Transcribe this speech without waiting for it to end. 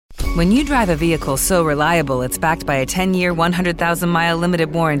When you drive a vehicle so reliable it's backed by a 10-year, 100,000-mile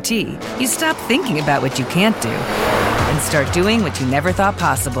limited warranty, you stop thinking about what you can't do and start doing what you never thought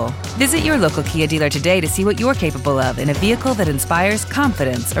possible. Visit your local Kia dealer today to see what you're capable of in a vehicle that inspires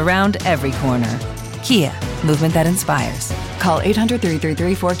confidence around every corner. Kia, movement that inspires. Call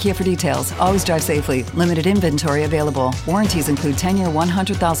 800-333-4KIA for details. Always drive safely. Limited inventory available. Warranties include 10-year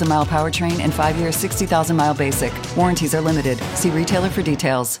 100,000-mile powertrain and 5-year 60,000-mile basic. Warranties are limited. See retailer for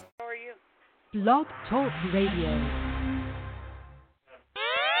details. How are you? Blog Talk Radio.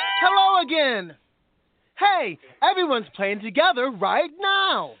 Hello again. Hey, everyone's playing together right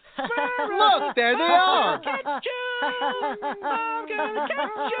now. Look, there they are. I'm gonna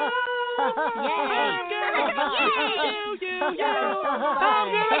catch you.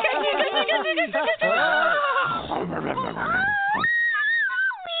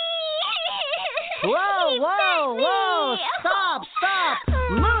 Whoa! Stop!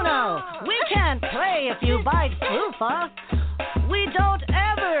 Muno, we can't play if you bite Flufa. We don't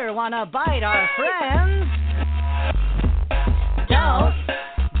ever want to bite our friends. Don't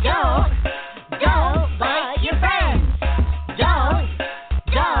bite your friends.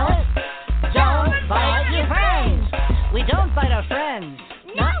 Don't bite your friends. We don't bite our friends.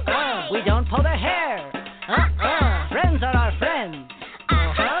 No way. We don't pull their hair. Friends are our friends.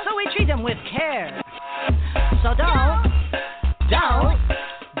 So we treat them with care. So don't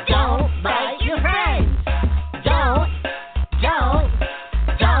bite your friends. Don't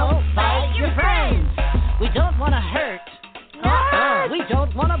bite your friends. We don't want to hurt. We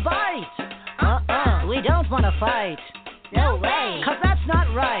don't want to bite. We don't want to fight. No way. 'Cause that's not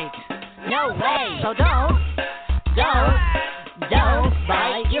right. No way. So don't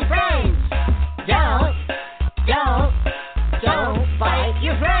bite your friends. Don't bite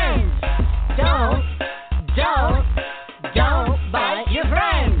your friends. Don't bite your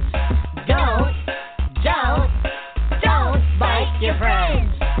friends. Don't bite your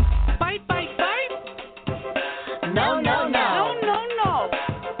friends. Bite. No. No.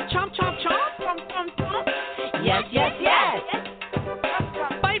 Chomp. Yes. Bite. No.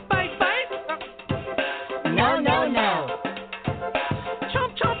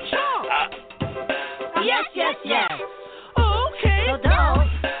 Chomp. Yes. Okay. So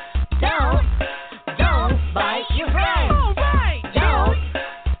don't bite your friends. All right.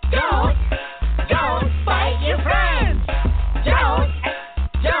 Don't bite your friends. Don't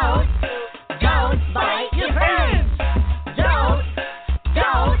bite your friends.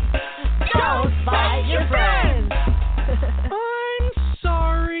 Don't bite your friends. I'm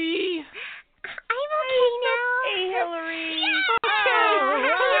sorry. I'm okay now. Hey, Hillary.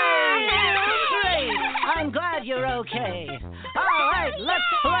 Great. I'm glad you're okay. All right, let's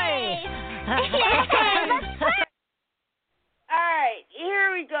play. All right,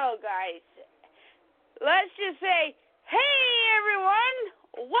 here we go, guys. Let's just say, hey, everyone.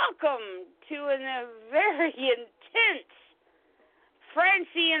 Welcome to a very intense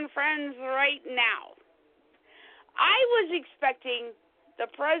Francie and Friends right now. I was expecting the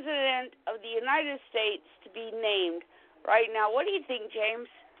President of the United States to be named right now. What do you think, James?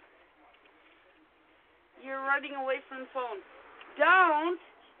 You're running away from the phone. Don't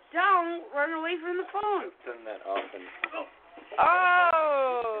run away from the phone. I've done that often.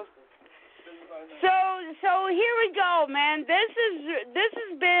 Oh. So here we go, man. This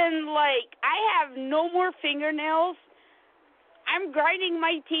has been like, I have no more fingernails. I'm grinding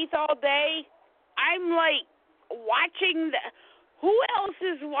my teeth all day. I'm like watching who else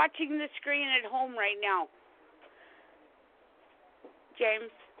is watching the screen at home right now?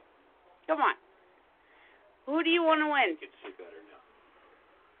 James, come on. Who do you want to win?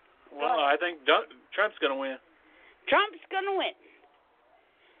 Well, I think Trump's going to win. Trump's going to win.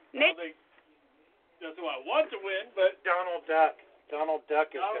 Nick? I think that's who I want to win, but Donald Duck. Donald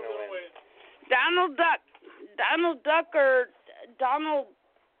Duck is going to win. Donald Duck. Donald Duck or Donald...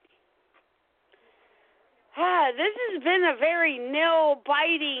 this has been a very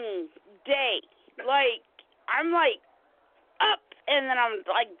nail-biting day. Like, I'm like up, and then I'm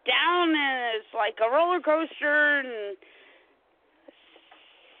like down, and it's like a roller coaster, and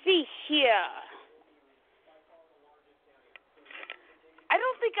see here. I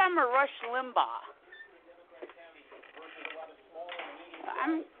don't think I'm a Rush Limbaugh.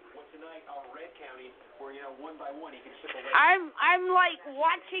 I'm like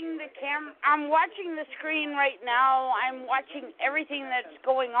watching the I'm watching the screen right now. I'm watching everything that's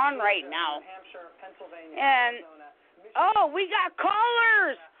going on right now. And we got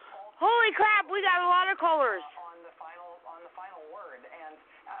callers. Holy crap, we got a lot of callers.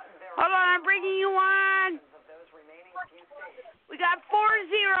 Hold on, I'm bringing you on. We got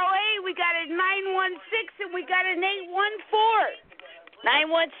 408. we got an 814.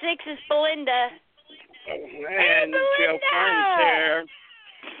 916 is Belinda. And Joe Friends here.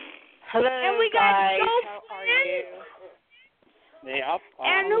 Hello, and we got guys. Joe How are Friends. you? Yep.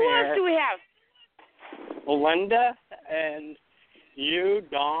 And who else do we have? Belinda and you,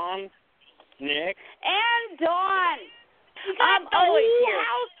 Dawn, Nick. And Dawn. We got I'm the always whole here.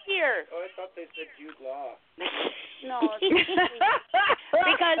 house here. Oh, I thought they said Jude Law. No.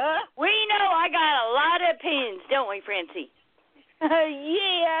 Because we know I got a lot of opinions, don't we, Francie?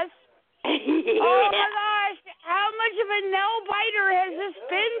 Yes. Oh my gosh, how much of a nail biter has this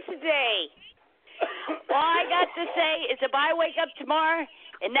been today? All I got to say is if I wake up tomorrow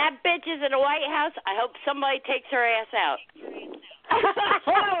and that bitch is in the White House, I hope somebody takes her ass out.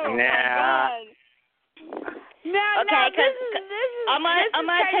 Oh, my God. Now, Okay, this because is I'm gonna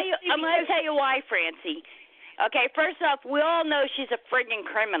tell you. crazy I'm gonna because- tell you why, Francie. Okay, first off, we all know she's a friggin'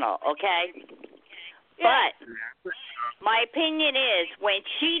 criminal. Okay, but my opinion is when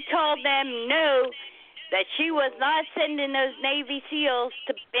she told them no, that she was not sending those Navy SEALs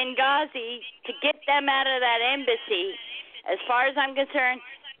to Benghazi to get them out of that embassy. As far as I'm concerned,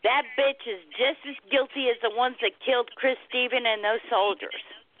 that bitch is just as guilty as the ones that killed Chris Stephen and those soldiers.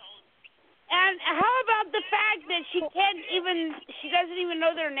 And how about the fact that she doesn't even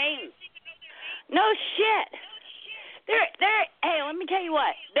know their names? No shit. Hey, let me tell you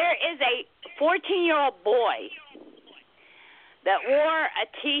what. There is a 14-year-old boy that wore a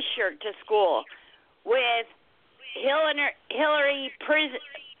T-shirt to school with Hillary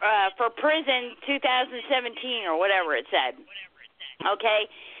for prison 2017 or whatever it said. Okay,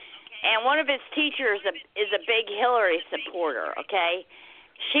 and one of his teachers is a big Hillary supporter. Okay.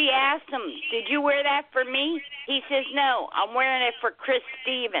 She asked him, "Did you wear that for me?" He says, "No, I'm wearing it for Chris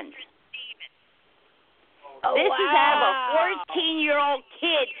Stevens." Oh, This is out of wow. a 14-year-old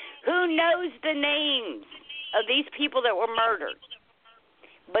kid who knows the names of these people that were murdered.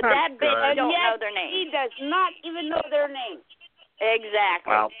 But that bitch And don't yet know their names. He does not even know their names.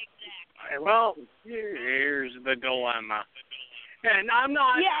 Exactly. Well, here's the dilemma. And I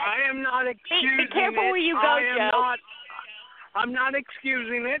am not excusing be careful it. where you go, Joe. I'm not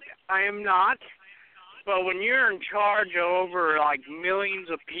excusing it. I am not. But when you're in charge of over millions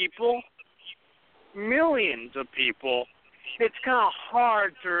of people, it's kind of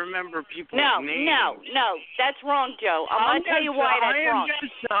hard to remember people's names. No, that's wrong, Joe. I'm going to tell you why that's wrong.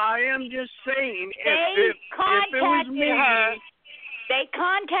 I am just saying, They if it was me, they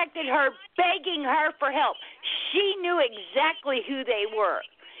contacted her begging her for help. She knew exactly who they were.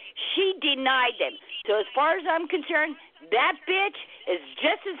 She denied them. So as far as I'm concerned, that bitch is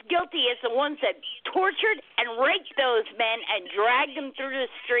just as guilty as the ones that tortured and raped those men and dragged them through the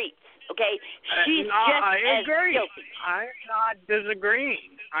streets. Okay? She's just as guilty. I'm not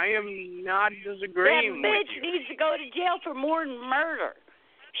disagreeing. I am not disagreeing That bitch with you. needs to go to jail for more than murder.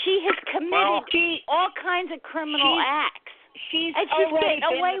 She has committed all kinds of criminal acts. She's and she's already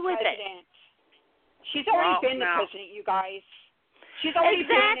getting away been the with president. She's already been the president, you guys. She's already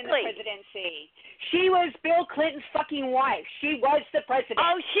been in the presidency. She was Bill Clinton's fucking wife. She was the president.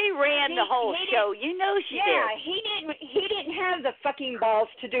 Oh, she ran the whole show. You know she did. Yeah, he didn't have the fucking balls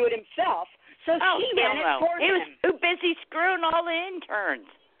to do it himself. So she ran it for him. He was too busy screwing all the interns.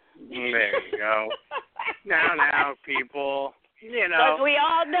 There you go. now, people. Because we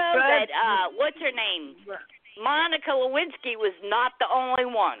all know that, what's her name? Monica Lewinsky was not the only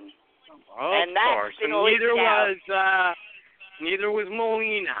one. Of course. And neither was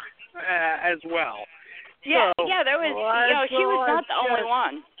Melina as well. Yeah, so, there was, she was not the only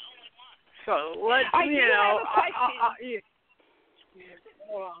one. So let's,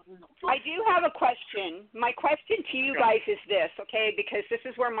 I do have a question. My question to you guys is this, okay, because this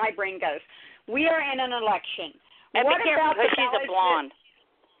is where my brain goes. We are in an election. And what be careful about because she's a blonde.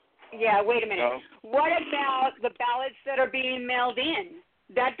 Wait a minute. What about the ballots that are being mailed in?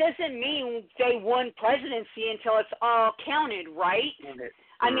 That doesn't mean they won presidency until it's all counted, right?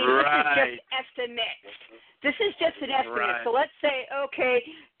 I mean, This is just estimates. This is just an estimate. Right. So let's say, okay,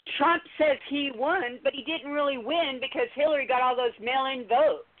 Trump says he won, but he didn't really win because Hillary got all those mail-in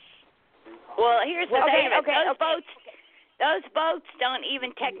votes. Well, here's the thing. Those votes don't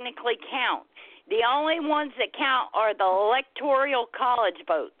even technically count. The only ones that count are the electoral college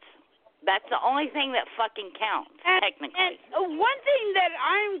votes. That's the only thing that fucking counts, technically. And one thing that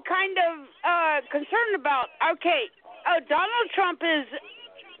I'm kind of concerned about, Donald Trump is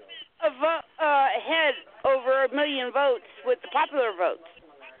ahead over 1 million votes with the popular votes.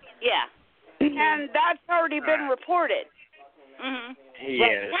 Yeah. And that's already been reported. Mm-hmm.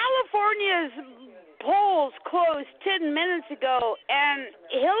 Yes. California's polls closed 10 minutes ago, and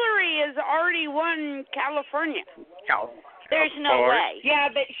Hillary has already won California. There's no way. Yeah,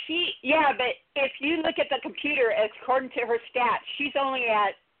 but if you look at the computer, according to her stats, she's only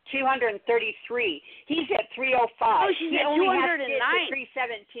at 233. He's at 305. Oh, she's at only 209. has to get to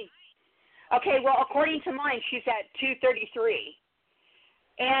 317. Okay, well, according to mine, she's at 233.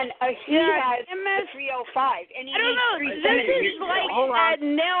 And he has MS 305. And he I don't know. needs This 370. is like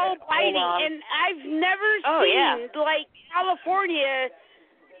nail biting, and I've never seen like California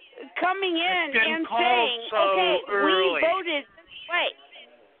coming in and saying, "Okay, we voted this way."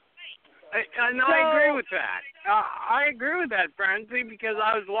 And I agree with that. I agree with that, Francie, because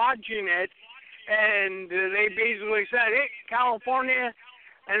I was watching it, and they basically said, "Hey, California,"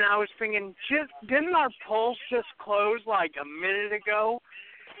 and I was thinking, didn't our polls just close like a minute ago?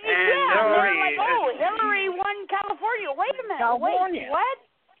 And they're like, "Oh, Hillary won California." Wait a minute. California. Wait, what?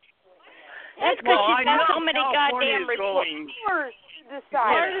 That's because she's got so many goddamn reports.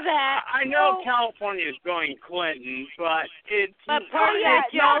 Part of that. I know California is going Clinton, but it's part of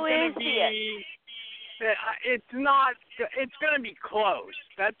not Joe going is to be. It's not. It's going to be close.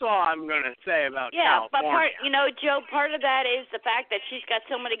 That's all I'm going to say about California. But Joe, part of that is the fact that she's got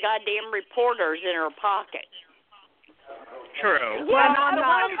so many goddamn reporters in her pocket. True. Yeah, I'm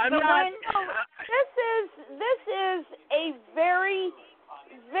not. This is a very,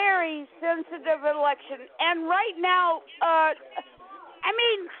 very sensitive election, and right now, I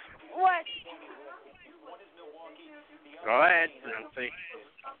mean, what? Go ahead, Nancy.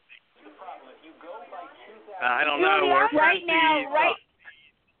 I don't know where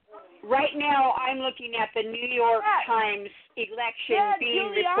right now, I'm looking at the New York Times election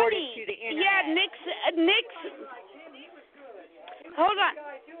being reported to the internet. Yeah, Nick's. Hold on.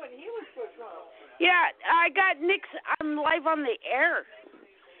 Yeah, I got Nick's. I'm live on the air.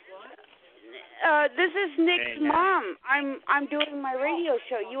 This is Nick's mom. I'm doing my radio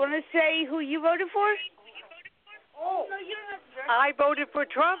show. You want to say who you voted for? Oh, no, you don't have to. I voted for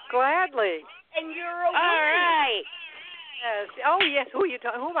Trump gladly. And you're okay. All right. Yes. Oh yes. Who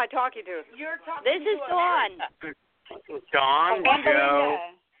am I talking to? You're talking. This is Dawn. Dawn, Joe,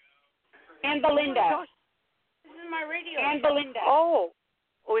 and Belinda. This is my radio. And Belinda. Oh,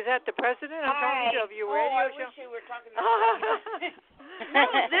 is that the president? I'm talking to your radio show. I wish you were talking to No,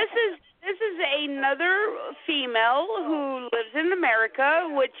 this is another female who lives in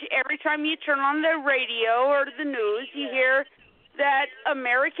America, which every time you turn on the radio or the news, you hear that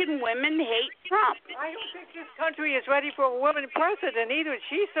American women hate Trump. I don't think this country is ready for a woman president either.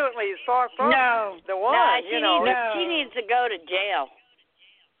 She certainly is far from the one. No, she needs to go to jail.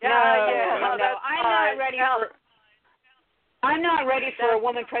 No, I'm not ready for a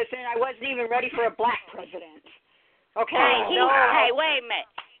woman president. I wasn't even ready for a black president. Okay. Hey, wait a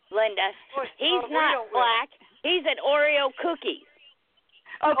minute, Linda. He's not black. He's an Oreo cookie.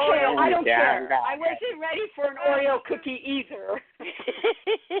 Okay, I don't care. I wasn't ready for an Oreo cookie either.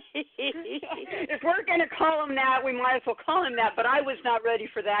 If we're going to call him that, we might as well call him that, but I was not ready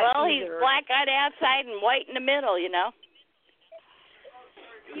for that either. Well, he's black on the outside and white in the middle,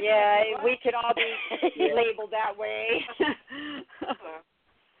 Yeah, we could all be labeled that way.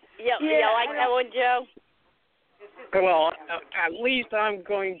 You like that one, Joe? Well, at least I'm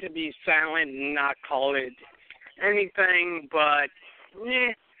going to be silent and not call it anything but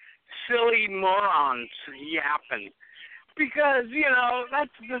silly morons yapping. Because,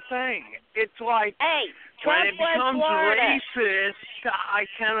 that's the thing. It's like when it becomes racist, I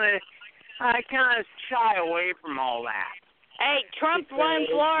kind of shy away from all that. Hey, Trump won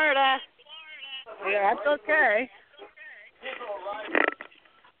Florida. Yeah, that's okay.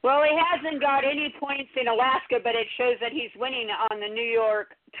 Well, he hasn't got any points in Alaska, but it shows that he's winning on the New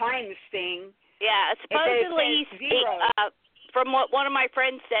York Times thing. Yeah, supposedly from what one of my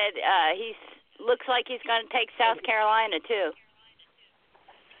friends said, he looks like he's going to take South Carolina too.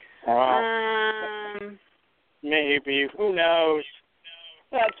 Maybe. Who knows?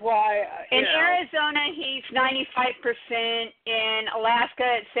 That's why. In Arizona, he's 95%. In Alaska,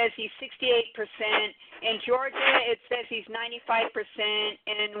 it says he's 68%. In Georgia, it says he's 95%.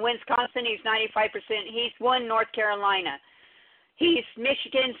 In Wisconsin, he's 95%. He's won North Carolina. He's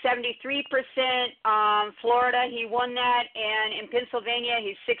Michigan, 73%. Florida, he won that. And in Pennsylvania,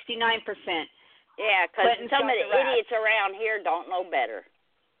 he's 69%. Yeah, because some of the idiots around here don't know better.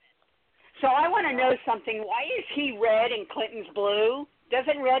 So I want to know something. Why is he red and Clinton's blue?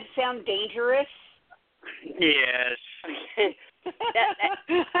 Doesn't red sound dangerous? Yes. That's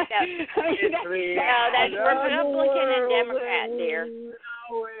Republican and Democrat, dear.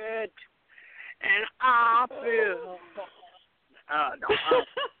 Know it. And I feel. No,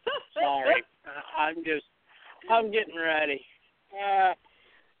 sorry. I'm getting ready.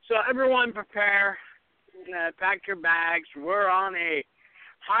 So everyone prepare. Pack your bags. We're on a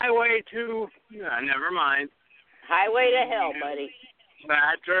highway to. Never mind. Highway to hell, buddy.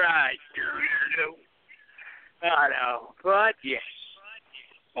 That's right. I know, but yes.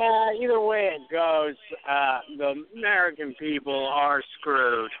 Either way it goes, the American people are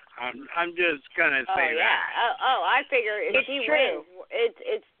screwed. I'm just gonna say that. I figure if it's she true. wins,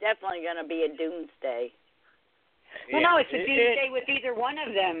 it's definitely gonna be a doomsday. Well, no, it's a doomsday with either one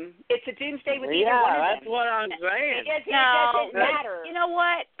of them. It's a doomsday with either one of them. Yeah, that's what I'm saying. It doesn't matter. You know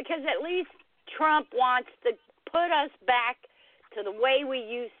what? Because at least Trump wants to put us back to the way we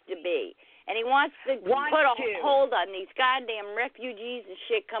used to be. And he wants to put a hold on these goddamn refugees and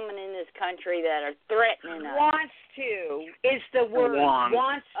shit coming in this country that are threatening us. Wants to is the word.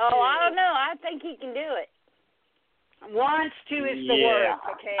 Wants to. Oh, I don't know. I think he can do it. Wants to is the word,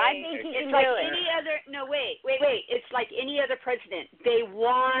 okay? I think he can it's like do it. any other. No, wait. It's like any other president. They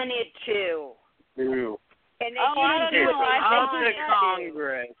wanted to. And they I don't know. I think the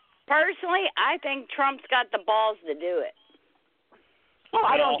Congress. Personally, I think Trump's got the balls to do it. Oh,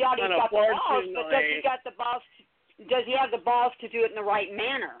 I don't doubt he's got the balls, but does he got the balls? Does he have the balls to do it in the right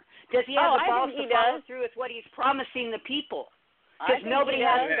manner? Does he have the balls to follow through with what he's promising the people? Because nobody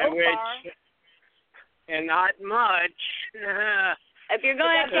has so far. And not much. If you're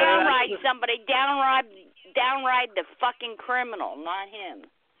going to downright somebody, downright the fucking criminal, not him.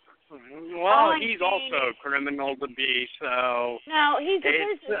 Well, he's also a criminal to be, so. No, he's a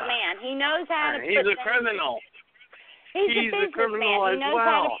businessman. He knows how to. He's a criminal. He's a criminal businessman. He knows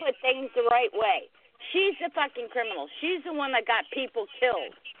how to well. put things the right way. She's the fucking criminal. She's the one that got people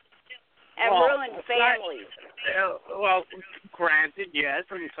killed and ruined families. Well, granted, yes,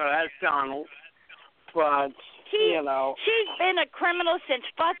 and so that's Donald. But, you know. She's been a criminal since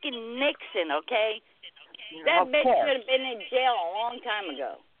fucking Nixon, okay? That bitch should have been in jail a long time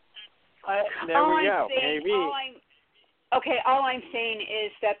ago. There we go. Maybe. All I'm saying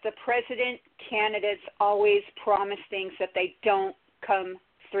is that the president candidates always promise things that they don't come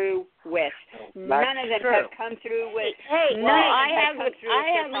through with. None of them have come through with. Hey, I have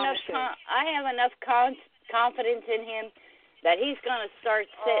enough confidence in him that he's going to start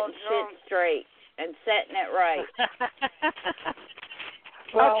setting shit straight and setting it right.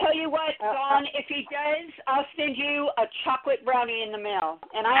 I'll tell you what, Dawn, if he does, I'll send you a chocolate brownie in the mail.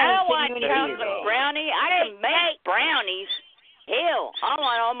 And I don't want chocolate brownie. I can make brownies. Hell, I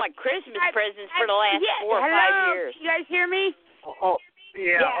want all my Christmas presents for the last 4 or 5 years. You guys hear me?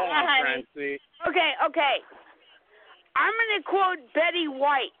 Francie. Okay. I'm going to quote Betty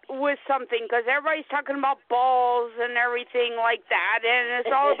White with something because everybody's talking about balls and everything like that, and it's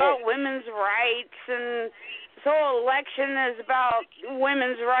all about women's rights, and this whole election is about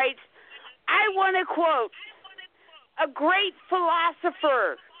women's rights. I want to quote a great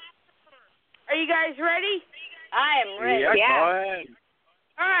philosopher. Are you guys ready? I am ready. Yeah, go ahead.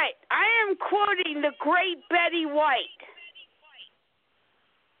 All right. I am quoting the great Betty White.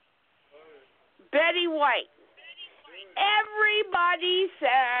 Betty White. Everybody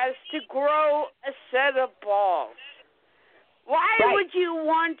says to grow a set of balls. Why would you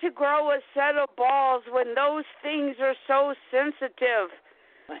want to grow a set of balls when those things are so sensitive?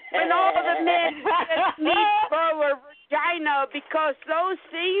 When all the men need grow a vagina because those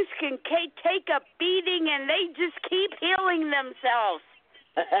things can take a beating and they just keep healing themselves.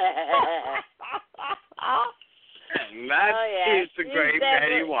 That is the great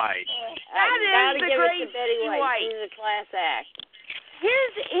Betty White. That is the great Betty White. She's a class act.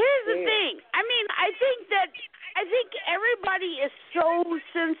 Here's the thing. I mean, I think everybody is so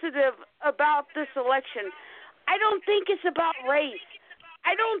sensitive about this election. I don't think it's about race.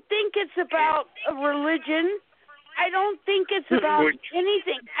 I don't think it's about a religion. I don't think it's about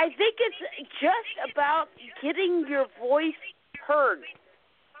anything. I think it's just about getting your voice heard.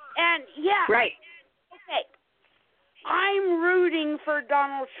 And, okay, I'm rooting for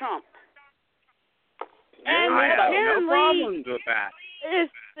Donald Trump. And I have no apparently problems with that.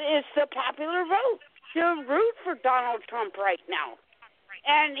 It's the popular vote to root for Donald Trump right now.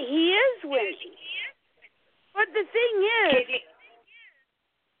 And he is winning. But the thing is,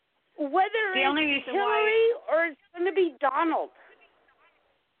 whether it's Hillary or it's going to be Donald,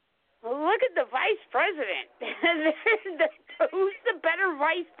 look at the vice president. Who's the better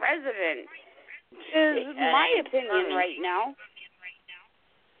vice president? Is my opinion right now.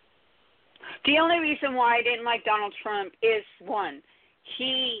 The only reason why I didn't like Donald Trump is, one,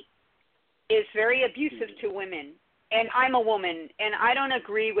 he is very abusive to women. And I'm a woman, and I don't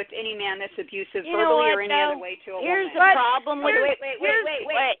agree with any man that's abusive verbally or any other way to a woman. Here's the problem with Wait.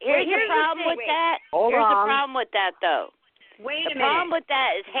 Here's the problem with that. Here's the problem with that, though. Wait a The minute. problem with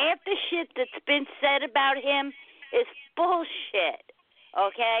that is half the shit that's been said about him is bullshit.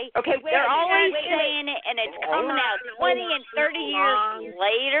 Okay? Okay, wait. They're always wait. saying it, and it's coming out 20 and 30 years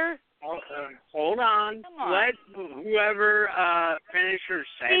later. Hold on. Come on. Let whoever finish her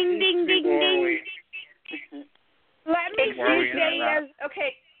sentence Ding, ding, ding, before ding. we... Let me Before we just say interrupt.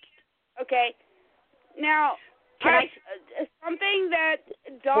 okay. Now, something that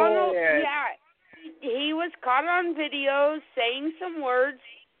Donald, he was caught on video saying some words,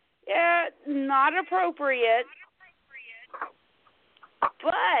 not appropriate,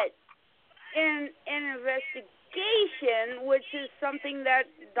 but in an investigation, which is something that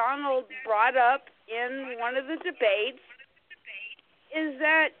Donald brought up in one of the debates, is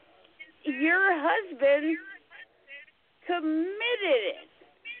that your husband committed it.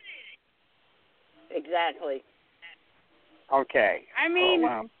 Exactly. Okay. I mean,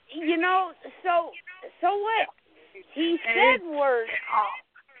 so what? He said words.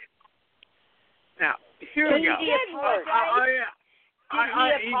 Now, here we go. Did he apologize?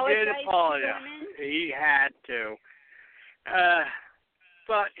 He did apologize. He had to.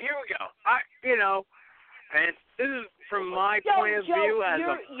 But here we go. And this is from my point of view as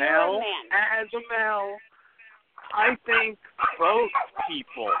a male. As a male, I think both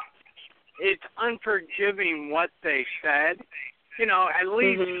people, it's unforgiving what they said. At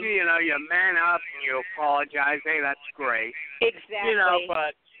least, you man up and you apologize. Hey, that's great. Exactly.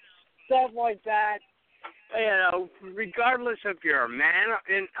 But stuff like that, regardless if you're a man,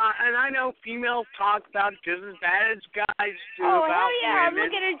 and I know females talk about it just as bad as guys do Oh, about hell yeah. I'm women.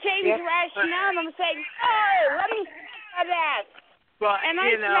 looking at James Rationale and I'm saying, oh, let me see that. But, And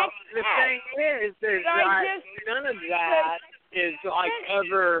I the thing is that none of that is like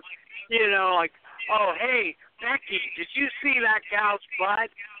ever, like, oh, hey, Becky, did you see that gal's butt?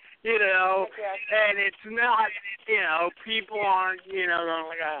 And it's not, people aren't, going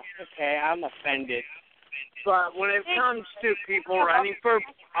like, okay, I'm offended. But when it comes to people running for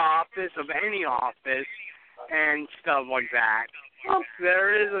office, of any office, and stuff like that,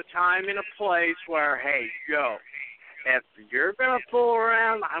 there is a time and a place where, hey, if you're going to fool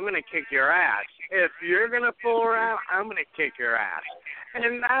around, I'm going to kick your ass. If you're going to fool around, I'm going to kick your ass.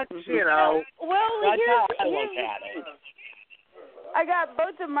 And that's, Well, that's how I look here's at it. I got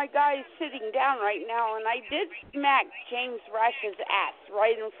both of my guys sitting down right now, and I did smack James Rash's ass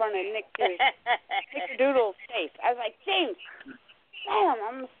right in front of Nick Doodle's face. I was like, James, damn,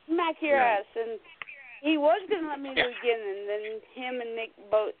 I'm going to smack your ass. And he was going to let me do it again, and then him and Nick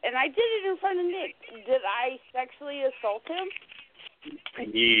both. And I did it in front of Nick. Did I sexually assault him?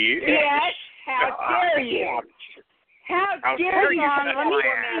 Yes. How dare you? How dare you? Let me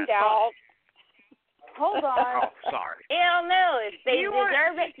find out. Hold on. Oh, sorry. Hell no. If they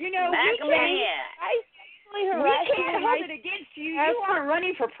deserve it, back them in. We can't hold it against you. You aren't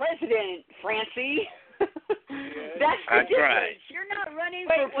running for president, Francie. That's the difference. Right. You're not running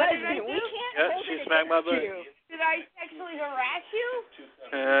for president. We can't hold she it smacked my against butt. you. Did I sexually harass you?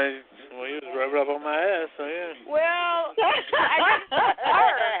 Well, you was rubbing up on my ass, so yeah. Well, I got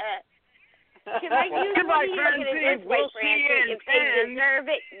Can I use Goodbye, Francie? We'll see you if they deserve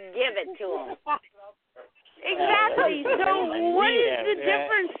it, give it to them. Exactly. So what is the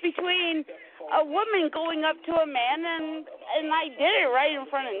difference between a woman going up to a man and I did it right in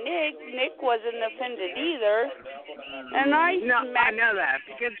front of Nick. Nick wasn't offended either. And I know that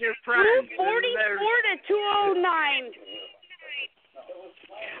because you're friends. 244 to 209.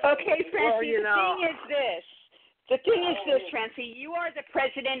 Okay, Francie, The thing is this, Francie, you are the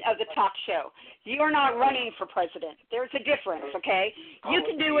president of the talk show. You are not running for president. There's a difference, okay? You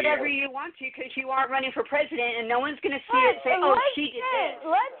can do whatever you want to because you aren't running for president, and no one's going to see it and say, oh, she did this.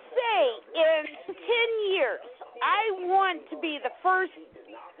 Let's say in 10 years, I want to be the first,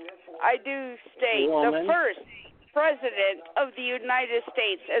 the first president of the United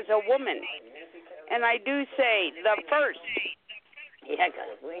States as a woman. And I do say the first. Yeah,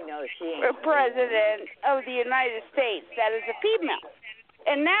 because we know she ain't. President of the United States that is a female.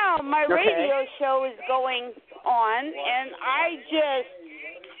 And now my radio show is going on, and I just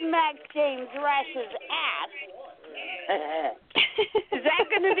smacked James Rash's ass. Is that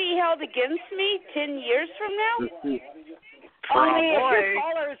going to be held against me 10 years from now? Only if your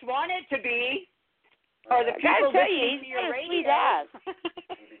callers want it to be, or the people listening to your radio.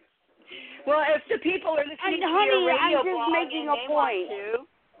 Well, if the people are listening to your radio I'm just making a point.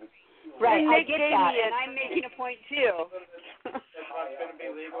 Right, I get that, and I'm making a point too.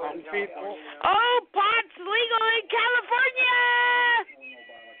 Oh, pot's legal in California!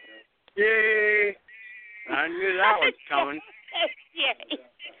 Yay! I knew that was coming. Yay.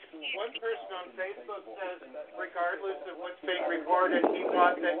 one person on Facebook says, regardless of what's being reported, he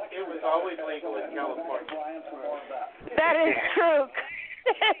thought that it was always legal in California. That is true.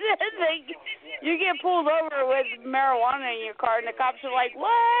 You get pulled over with marijuana in your car, and the cops are like,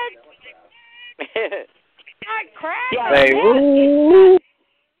 "What? Not crack?" Yeah,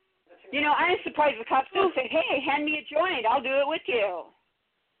 you know, I'm surprised the cops don't say, "Hey, hand me a joint. I'll do it with you."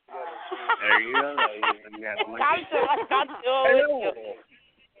 There you go. Cops are like, "I'll do it with you."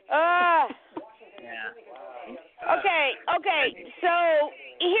 Yeah. Okay. So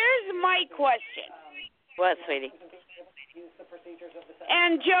here's my question. What, sweetie?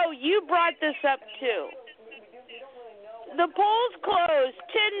 And Joe, you brought this up too. The polls closed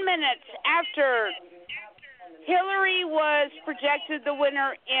 10 minutes after Hillary was projected the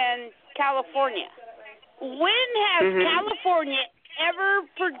winner in California. When has California ever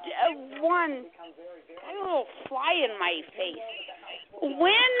won? Got a little fly in my face.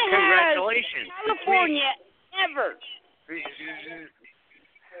 When has California ever?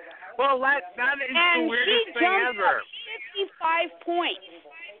 Well, that is the weirdest thing ever. 55 points.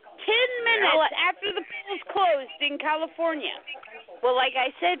 10 minutes after the polls closed in California. Well, like I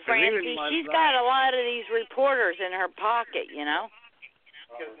said, Francie, she's got a lot of these reporters in her pocket, you know?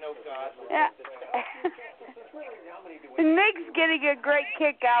 Yeah. Nick's getting a great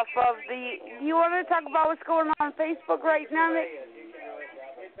kick off of the... You want to talk about what's going on Facebook right now, Nick?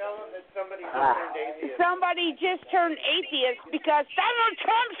 Somebody just turned atheist because Donald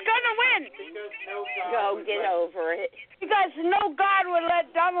Trump's going to win. Go get over it. Because no God would let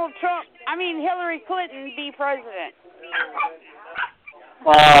Hillary Clinton be president.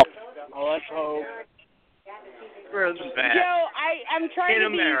 Well, let's hope. For the best. Joe, I'm trying in to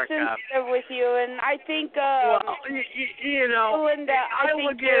be America. sensitive with you, and I think, you know, Linda, I think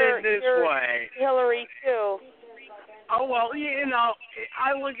look at it this way. Hillary, too. Oh, well, you know,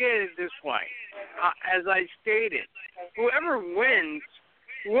 I look at it this way. As I stated, whoever wins,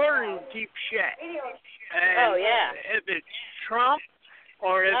 we're in deep shit. And if it's Trump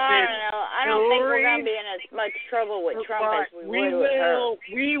or if it's I don't think we're going to be in as much trouble with Trump as we would with her.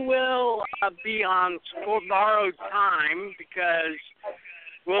 We will be on borrowed time because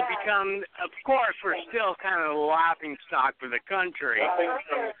we'll become, of course, we're still kind of the laughing stock for the country,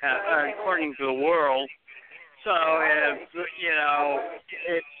 according to the world. So if, you know,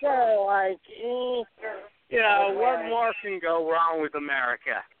 it's like, you know, what more can go wrong with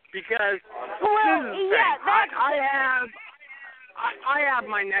America? Because this is the thing. I have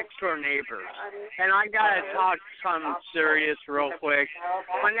my next door neighbors, and I gotta talk something serious real quick.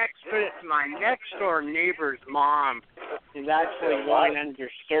 My next door neighbor's mom is actually going under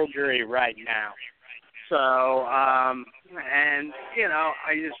surgery right now. So, and you know,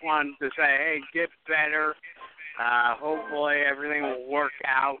 I just wanted to say, hey, get better. Hopefully everything will work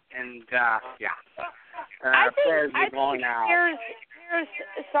out, and I think here's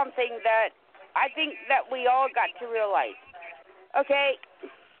something that I think that we all got to realize. Okay,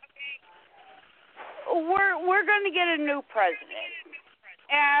 we're going to get a new president,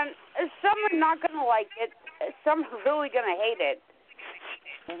 and some are not going to like it, some are really going to hate it,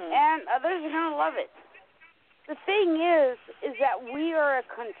 and others are going to love it. The thing is that we are a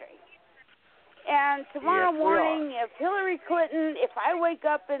country, and tomorrow morning, if I wake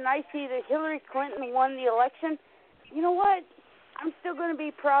up and I see that Hillary Clinton won the election, you know what? I'm still going to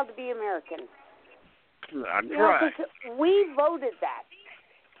be proud to be American. That's right. We voted that.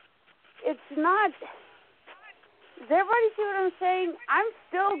 It's not. Does everybody see what I'm saying? I'm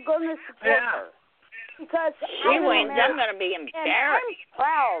still going to support her because she wins. I'm going to be embarrassed. And I'm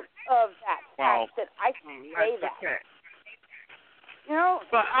proud of that fact that I can say that. Okay. You know.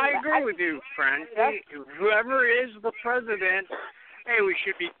 But I agree with you, friend. Whoever is the president, hey, we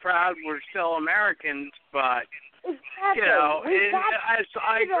should be proud we're still Americans, but. Exactly. You know,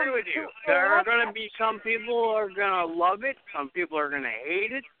 I agree with you. There are going to be some people who are going to love it. Some people are going to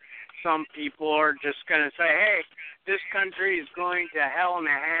hate it. Some people are just going to say, hey, this country is going to hell in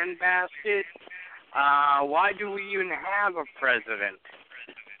a handbasket. Why do we even have a president?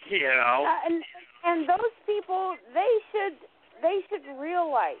 You know? And those people, they should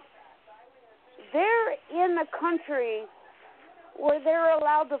realize they're in a country where they're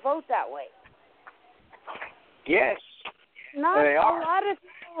allowed to vote that way. Yes, not they are. A lot of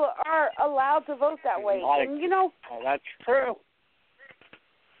people are allowed to vote that way, and you know. That's true.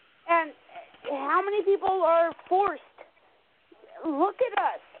 And how many people are forced? Look at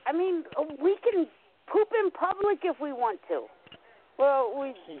us. I mean, we can poop in public if we want to. Well,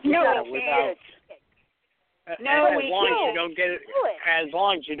 we can't. No, as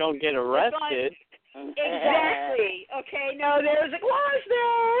long as you don't get arrested. Exactly. Okay, no, there's a clause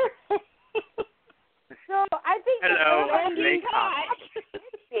there. So I think Hello, that Lake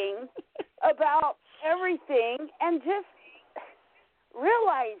thinking about everything and just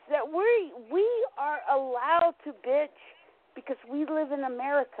realize that we are allowed to bitch because we live in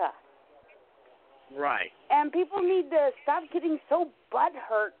America. Right. And people need to stop getting so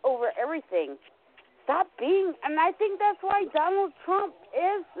butthurt over everything. Stop being, and I think that's why Donald Trump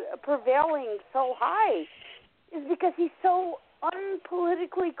is prevailing so high, is because he's so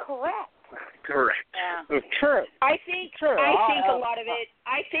unpolitically correct. Correct. Yeah. True. I think a lot of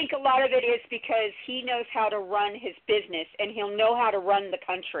it is because he knows how to run his business and he'll know how to run the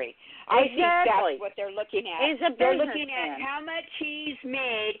country. I think that's what they're looking at. They're looking at how much he's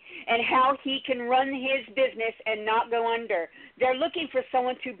made and how he can run his business and not go under. They're looking for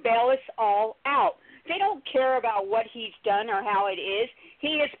someone to bail us all out. They don't care about what he's done or how it is.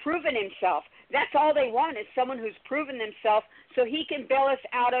 He has proven himself. That's all they want is someone who's proven themselves so he can bail us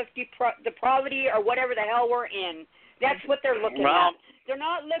out of depravity or whatever the hell we're in. That's what they're looking at. They're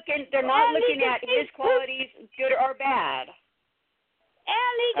not looking at his qualities, good or bad.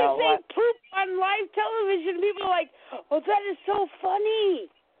 And he can say poop on live television. People are like, oh, that is so funny.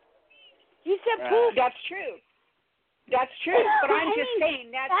 You said poop. That's true. That's true. But I'm just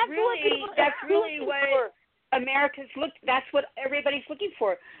saying that's really what America's that's what everybody's looking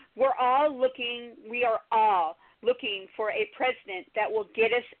for. We are all looking for a president that will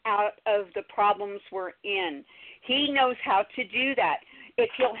get us out of the problems we're in. He knows how to do that. If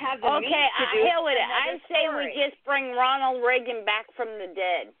he'll have the means to do hell with it. I say we just bring Ronald Reagan back from the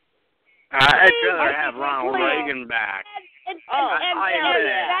dead. I'd rather have Ronald Reagan back. That's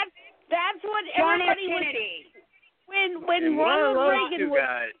what John everybody F. Kennedy. When Ronald Reagan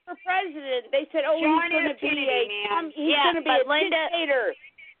was for president, they said, "Oh, John he's going to be he's going to be a dictator."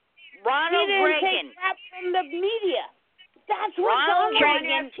 Ronald he didn't Reagan. take crap from the media. That's what John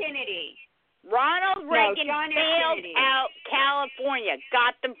F. Kennedy. Ronald Reagan bailed Kennedy. out California,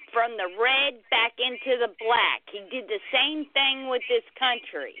 got them from the red back into the black. He did the same thing with this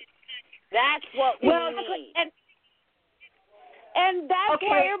country. That's what we need. And that's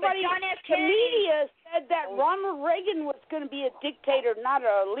why everybody, the Kennedy. media said that Ronald Reagan was going to be a dictator, not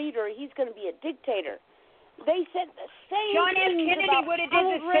a leader. He's going to be a dictator. They said the same John F. thing Kennedy about would have did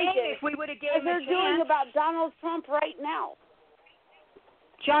the Ronald same Reagan if we would have as given him a they're doing chance. about Donald Trump right now.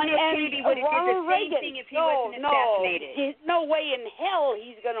 John F. Kennedy would have did the Ronald same Reagan, thing if he wasn't assassinated. No way in hell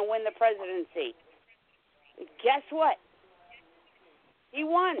he's going to win the presidency. Guess what? He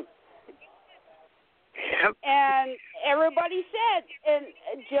won. Yep. And everybody said, and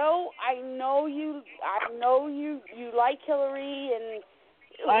Joe, I know you like Hillary, and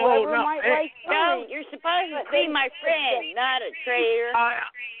whoever might like Hillary. No, you're supposed to be my friend, not a traitor.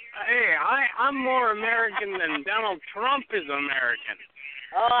 I'm more American than Donald Trump is American.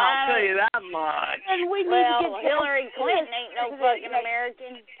 Oh, I'll tell you that much. And we need to get Hillary Clinton ain't no fucking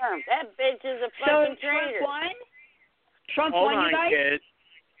American. That bitch is a fucking traitor. Trump Hold won, you on, guys? kid.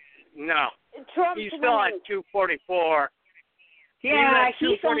 No. Trump's He's still at 244. Yeah,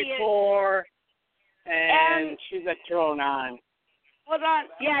 he's at 244, and she's at 209. Hold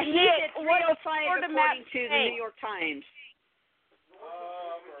on. Yeah, he's at 305 according to the New York Times.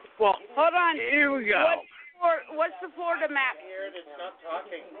 Well, hold on. Here we go. What's the Florida map? It's not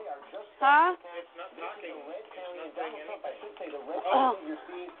talking. Huh? It's not talking. Oh.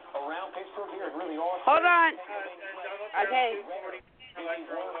 Hold on. Okay.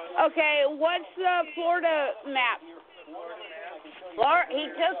 Okay, what's the Florida map?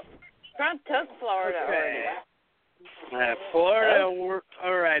 Trump took Florida already. Florida worked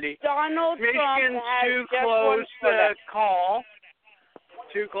already. Donald Michigan's Trump has too just close won Florida. to call.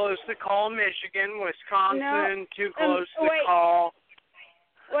 Too close to call Michigan. Wisconsin, too close to call.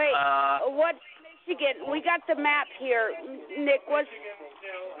 Wait, what's Michigan? We got the map here. Nick, what's...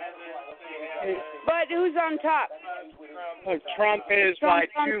 But who's on top? Trump is by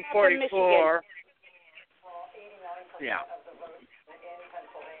 244. Yeah.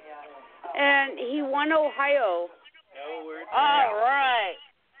 And he won Ohio. All right.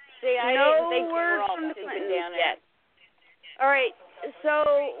 See, I didn't think you were all from the stupid Clintons down yet. All right. So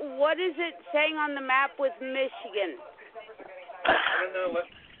what is it saying on the map with Michigan? I don't know what.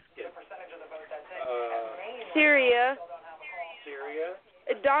 Syria. Syria.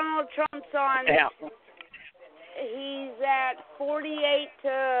 Donald Trump's on. Yeah. He's at 48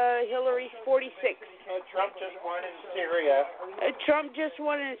 to Hillary's 46. Trump just won in Syria. Trump just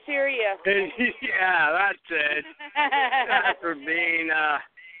won in Syria. Yeah, that's it. After being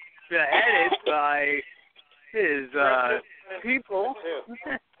beheaded by his people.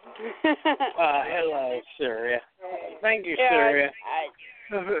 Hello, Syria. Thank you, Syria.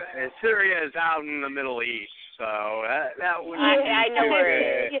 Syria is out in the Middle East, so that would be I know where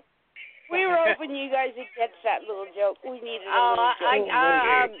it is. We were hoping you guys would catch that little joke. We needed a little joke.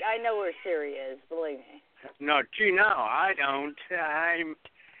 I know where Syria is, believe me. No, gee, no, I don't.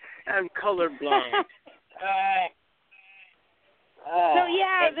 I'm colorblind. So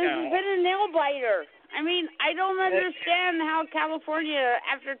yeah, this has been a nail biter. I mean, I don't understand how California,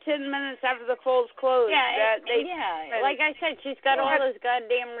 after 10 minutes after the polls closed, like I said, she's got all those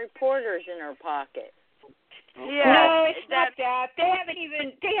goddamn reporters in her pocket. Yeah, no, it's not that. They haven't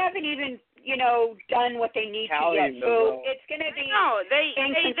even done what they need to yet. So it's going to be. No, they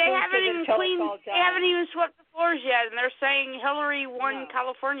haven't even cleaned. They haven't even swept the floors yet, and they're saying Hillary won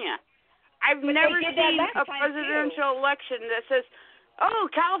California. I've never seen a presidential election that says, "Oh,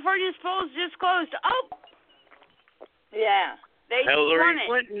 California's polls just closed." Oh, yeah, they Hillary won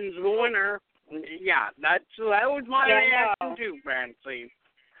it. Clinton's the winner. Yeah, that was my reaction too, Francine.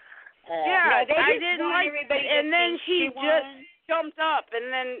 Yeah, I didn't like it. And then she just jumped up,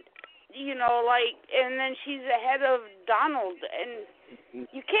 and then, and then she's ahead of Donald, and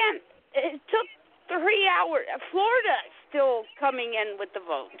you can't, it took 3 hours. Florida's still coming in with the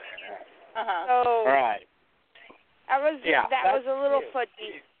vote. So, right. That was a little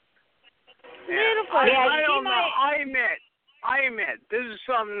fudgy. Little fudgy. I don't know. I admit, this is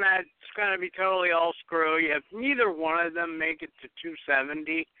something that's going to be totally all screwy. If neither one of them make it to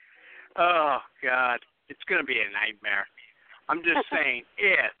 270, oh, God, it's going to be a nightmare. I'm just saying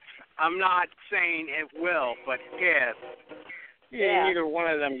if. I'm not saying it will, but if neither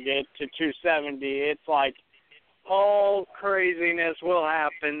one of them get to 270, it's like all craziness will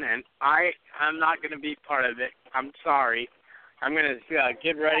happen, and I'm not going to be part of it. I'm sorry. I'm going to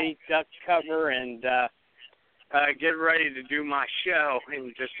get ready, duck cover, and get ready to do my show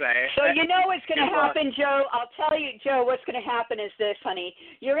and just say. So you know what's going to happen, Joe? I'll tell you, Joe, what's going to happen is this, honey.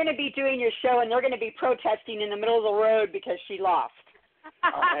 You're going to be doing your show, and they're going to be protesting in the middle of the road because she lost.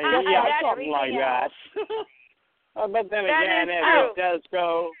 Something like that. But then again, if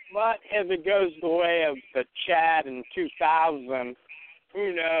it goes the way of the Chad in 2000,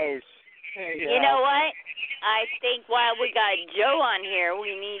 who knows? You know what? I think while we got Joe on here,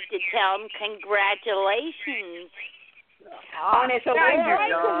 we need to tell him congratulations on his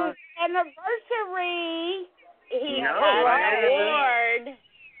award. Anniversary. He got an award.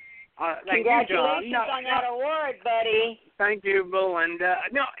 Congratulations on that award, buddy. Thank you, Belinda.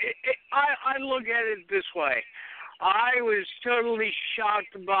 No, I look at it this way. I was totally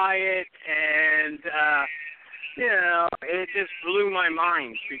shocked by it, and it just blew my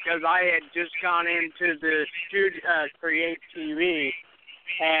mind because I had just gone into the studio, Create TV,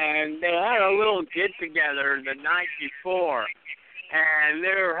 and they had a little get-together the night before, and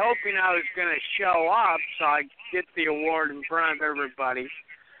they were hoping I was going to show up so I could get the award in front of everybody,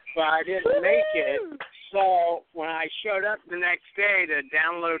 but I didn't make it. So when I showed up the next day to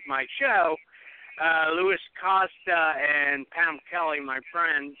download my show, Louis Costa and Pam Kelly, my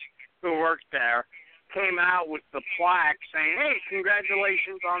friends who worked there, came out with the plaque saying, "Hey,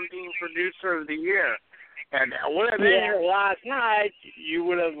 congratulations on being producer of the year." And I would have been here last night, you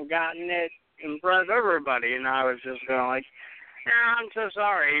would have gotten it in front of everybody. And I was just going like, I'm so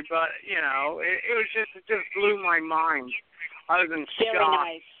sorry, but, it just blew my mind. I was in shock. Very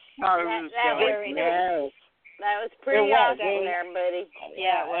nice. That was very nice. That was pretty awesome there, buddy.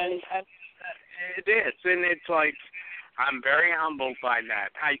 Yeah, it was. It is, and it's like, I'm very humbled by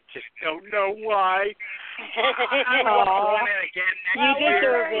that. I just don't know why. You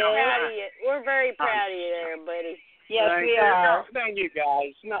deserve it. We're very proud of you there, buddy. Yes, we are. Thank you,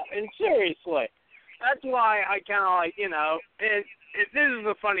 guys. No, and seriously, that's why I kind of like, this is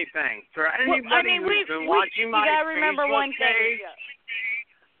the funny thing. For anybody who's been watching my Facebook page,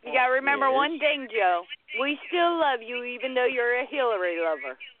 you got to remember one thing, Joe. We still love you, even though you're a Hillary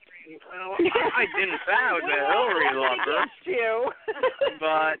lover. Well, I didn't say I was a Hillary lover. You.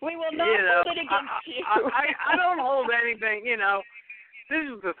 But we will not hold it against you. I don't hold anything. This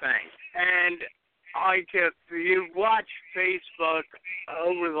is the thing, and if you watch Facebook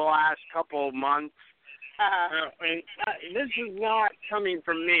over the last couple of months, and this is not coming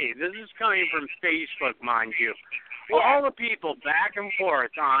from me. This is coming from Facebook, mind you. All the people back and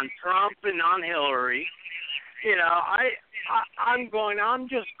forth on Trump and on Hillary. I'm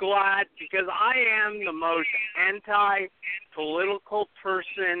just glad because I am the most anti-political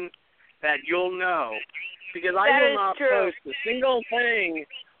person that you'll know because I will not post a single thing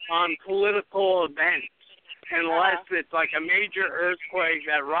on political events unless it's like a major earthquake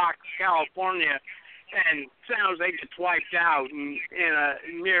that rocks California and sounds like it's wiped out in a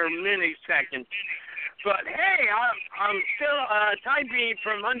mere millisecond. But hey, I'm still typing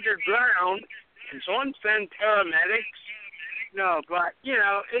from underground, and someone send paramedics. No, but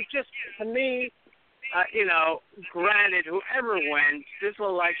it just, to me, granted, whoever wins, this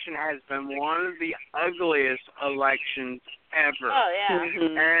election has been one of the ugliest elections ever. Oh yeah.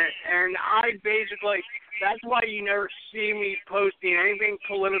 And I basically, that's why you never see me posting anything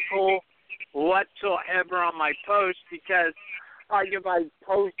political whatsoever on my post, because if I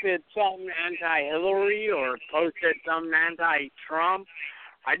posted something anti-Hillary or posted something anti-Trump,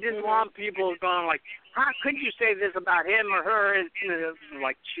 I didn't want people going like, how could you say this about him or her? And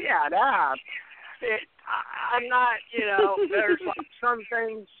like, shut up. I'm not, there's like some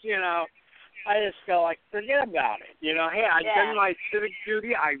things, I just go like, forget about it. Hey, I did my civic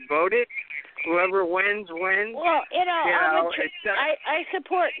duty. I voted. Whoever wins, wins. Well, I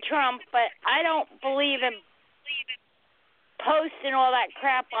support Trump, but I don't believe in posting all that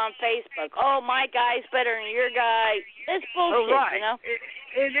crap on Facebook. Oh, my guy's better than your guy. It's bullshit, right.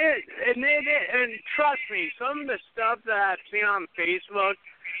 It is. And trust me, some of the stuff that I've seen on Facebook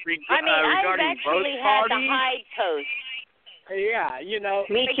I've regarding actually both had parties, to hide posts. Yeah,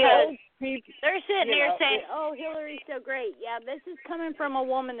 Me because too. They're sitting there saying, oh, Hillary's so great. Yeah, this is coming from a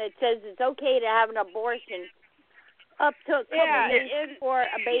woman that says it's okay to have an abortion up to a couple days before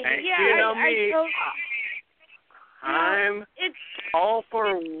a baby. I'm all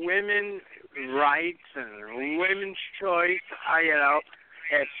for women's rights and women's choice.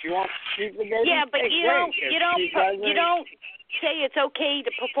 If she wants to keep the baby, but you don't say it's okay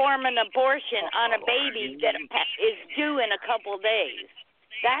to perform an abortion on a baby that is due in a couple days.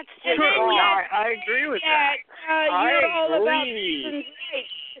 That's just wrong. I agree with that. You're all agree. about women's rights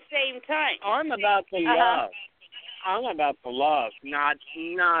at the same time. I'm about the love. I'm about the love, not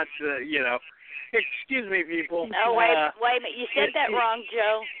Excuse me, people. No, wait a minute. You said that wrong,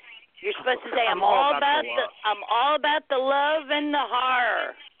 Joe. You're supposed to say I'm all about the love and the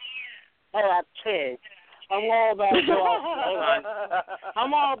horror. Oh, that's true. I'm all about the love. Hold on.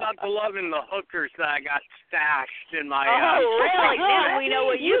 I'm all about the love and the hookers that I got stashed in my. Really? Now we know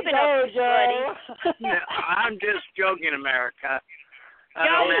what you've been up to, buddy. No, I'm just joking, America. I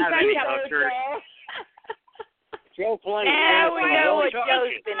don't have any hookers. Joe plenty. Now we know what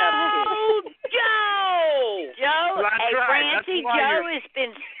Joe's been up to. Oh, Joe! Francie, Joe has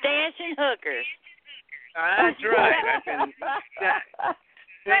been stashing hookers. That's right. I've been.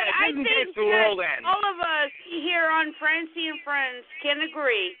 But I think that all of us here on Francie and Friends can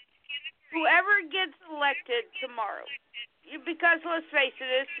agree, whoever gets elected tomorrow, because let's face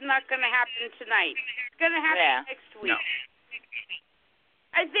it, it's not going to happen tonight. It's going to happen next week. No.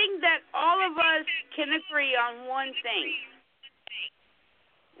 I think that all of us can agree on one thing.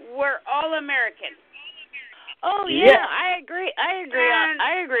 We're all American. Oh yeah, I agree. I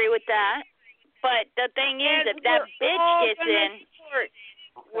agree with that. But the thing is, if that bitch gets in,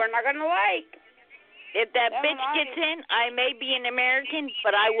 we're not gonna like. If that bitch gets in, I may be an American,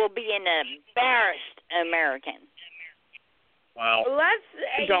 but I will be an embarrassed American. Well,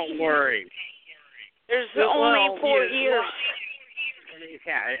 don't worry. There's only 4 years.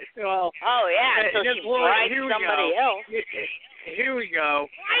 Yeah. Well. Oh yeah. So she bribed somebody else. Here we go.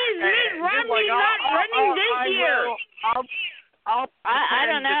 Why is Mitt Romney not running this year? I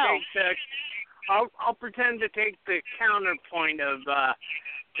don't know. I'll pretend to take the counterpoint of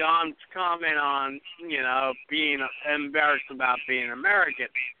John's comment on, being embarrassed about being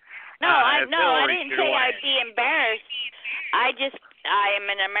American. No, I didn't say I'd be embarrassed. I am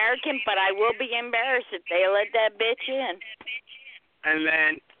an American, but I will be embarrassed if they let that bitch in. And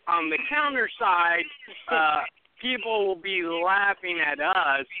then on the counter side, people will be laughing at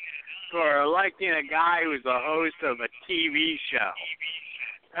us for electing a guy who's the host of a TV show.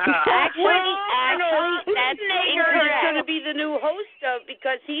 Actually, that's incorrect. He's going to be the new host of,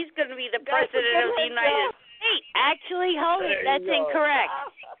 because he's going to be the president of the United States. Actually, hold it. That's incorrect.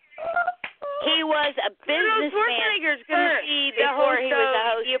 He was a businessman first before he was the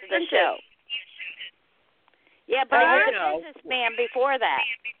host of the show. Yeah, but he was a businessman before that.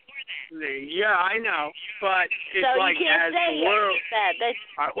 Yeah, I know, but it's so like you can't as say the world. That's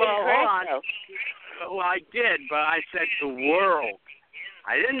well, hold on. Though. Well, I did, but I said the world.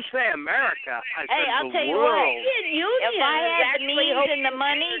 I didn't say America. I said I'll the tell you world. what. If I had the means and the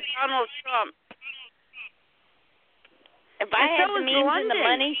money, Donald Trump. If I had the means and the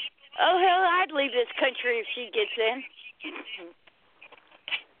money, oh hell, I'd leave this country if she gets in.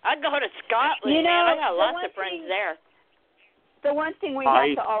 I'd go to Scotland. Man, I got lots of friends there. The one thing we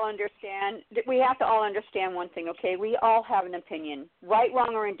have to all understand one thing, okay? We all have an opinion. Right,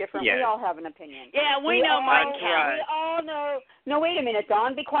 wrong, or indifferent, we all have an opinion. Yeah, we know mine counts. Right. We all know. No, wait a minute,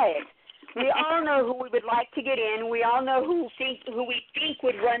 Dawn, be quiet. We all know who we would like to get in. We all know who we think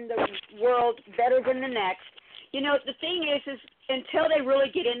would run the world better than the next. You know, the thing is until they really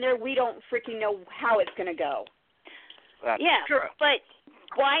get in there, we don't freaking know how it's going to go. That's true. But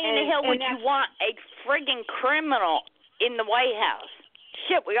why in the hell would you want a friggin' criminal in the White House?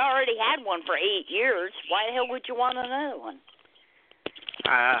 Shit, we already had one for 8 years. Why the hell would you want another one?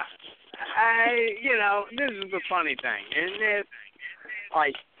 This is the funny thing, and it's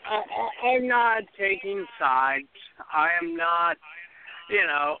like I'm not taking sides. I am not,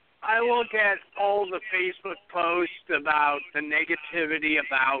 I look at all the Facebook posts about the negativity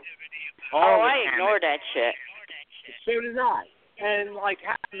about all I ignore that shit. So did I. And,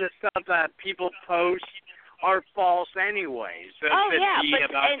 half of the stuff that people post are false anyways. But not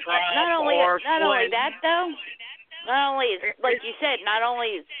only that, though. Not only is, like you said, not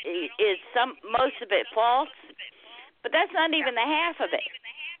only is most of it false, but that's not even the half of it.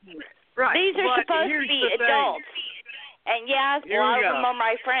 Right. These are supposed to be adults. And, a lot of them are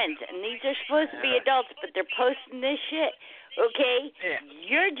my friends. And these are supposed to be adults, but they're posting this shit. Okay? Yeah.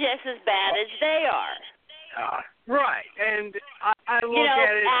 You're just as bad as they are. Right. And I look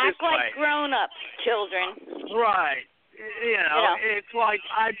at it act this way. like grown-ups, children. Right. It's like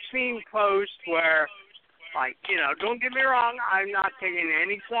I've seen posts where, don't get me wrong, I'm not taking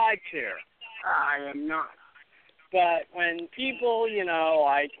any sides here. I am not. But when people,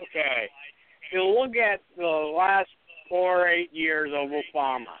 okay, you look at the last 4 or 8 years of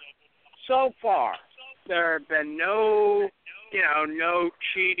Obama. So far, there have been no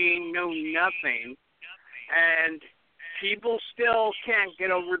cheating, no nothing. And people still can't get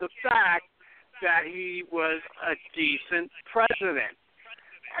over the fact that he was a decent president.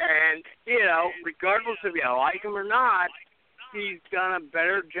 And, regardless if you like him or not, he's done a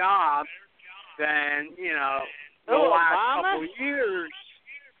better job than, the last couple of years.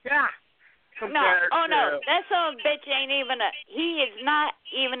 Yeah. No, that son of a bitch ain't he is not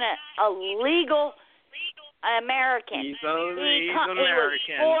even a legal American. He's American. He was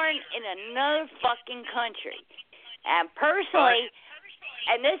born in another fucking country. And personally,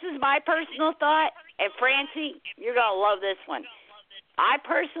 and this is my personal thought, and Francie, you're going to love this one. I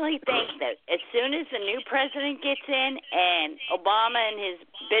personally think that as soon as the new president gets in and Obama and his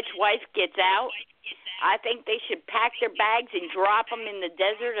bitch wife gets out, I think they should pack their bags and drop them in the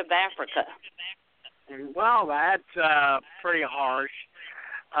desert of Africa. Well, that's pretty harsh.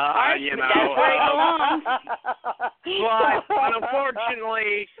 But that's where it belongs. But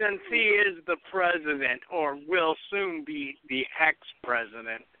unfortunately, since he is the president, or will soon be the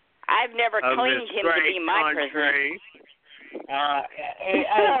ex-president, I've never claimed him to be my president. As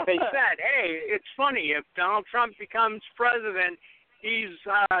they said, hey, it's funny, if Donald Trump becomes president, he's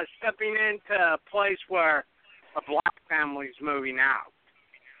stepping into a place where a black family's moving out.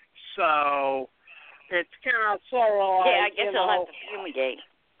 So it's kind of sort of like, I guess I'll have to fumigate.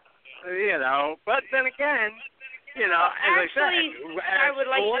 But then again, as I said,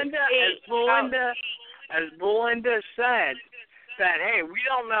 as Belinda said, that, hey, we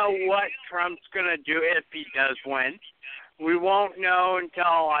don't know what Trump's going to do if he does win. We won't know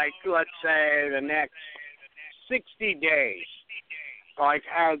until, let's say, the next 60 days,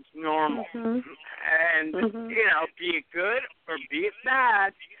 as normal. Mm-hmm. And, be it good or be it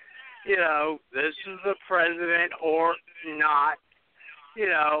bad, this is the president or not.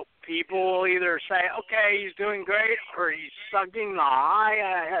 People will either say, okay, he's doing great, or he's sucking the eye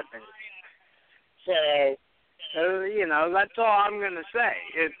out of heaven. So, that's all I'm going to say.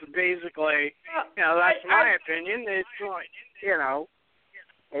 It's basically, that's my opinion. It's like,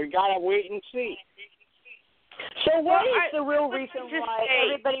 we got to wait and see. So what is the real reason why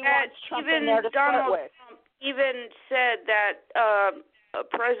everybody wants Trump in there to start with? Trump even said that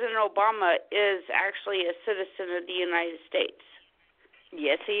President Obama is actually a citizen of the United States.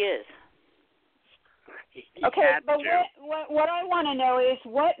 Yes, he is. Okay, but what I want to know is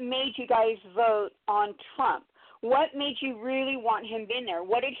what made you guys vote on Trump? What made you really want him in there?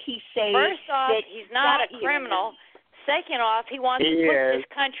 What did he say? First off, he's not a criminal. Second off, he wants to put this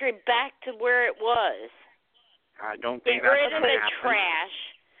country back to where it was. I don't think that's going to happen. Get rid of the trash.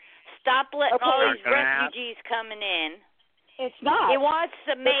 Stop letting all these refugees coming in. It's not. He wants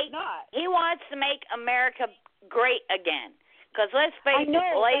to make America great again. Because let's face it, the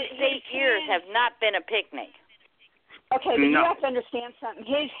last 8 years have not been a picnic. Okay, but you have to understand something.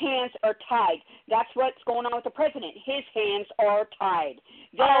 His hands are tied. That's what's going on with the president. His hands are tied.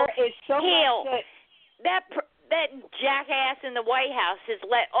 There is so much that jackass in the White House has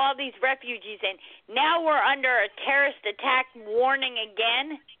let all these refugees in. Now we're under a terrorist attack warning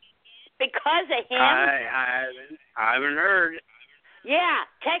again because of him. I haven't heard. Yeah,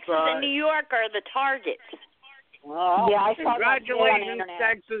 Texas and New York are the targets. Well, yeah, I saw that on the congratulations, internet.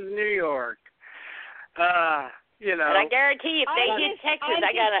 Texas, New York. You know. But I guarantee if they hit Texas, I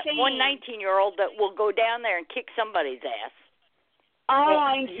got a 19-year-old that will go down there and kick somebody's ass. All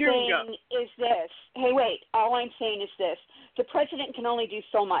I'm saying is this. Hey, wait. All I'm saying is this. The president can only do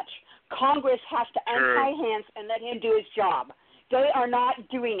so much. Congress has to untie hands and let him do his job. They are not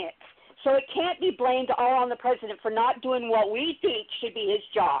doing it. So it can't be blamed all on the president for not doing what we think should be his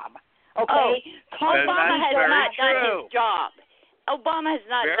job. Okay? Obama has not done his job. Obama has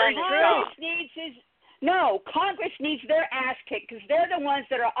not done his job. Congress needs their ass kicked because they're the ones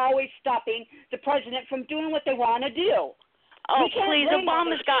that are always stopping the president from doing what they want to do. Oh, please,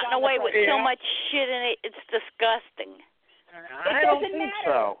 Obama's gotten away with so much shit in it, it's disgusting. I don't think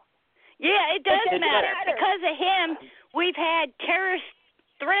so. Yeah, it does matter. Because of him, we've had terrorist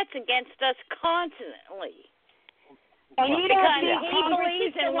threats against us constantly. And you don't think he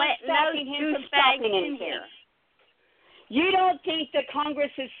believes in letting those douchebags in here. You don't think that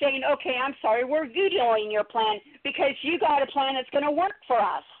Congress is saying, okay, I'm sorry, we're vetoing your plan because you got a plan that's going to work for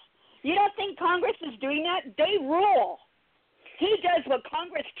us. You don't think Congress is doing that? They rule. He does what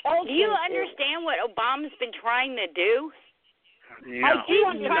Congress tells him to. Do you understand what Obama's been trying to do? No.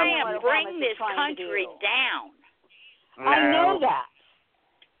 He's trying to bring this country down. No. I know that.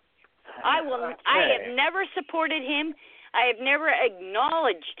 I have never supported him. I have never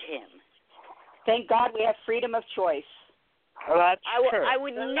acknowledged him. Thank God we have freedom of choice. Well, that's true. I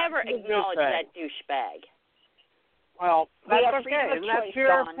would never acknowledge that douchebag. Well, that's okay, and that's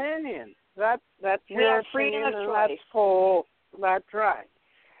your opinion. That's your freedom opinion, of and choice. that's cool. That's right.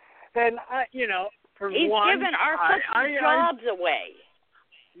 And for He's one, given our fucking jobs away.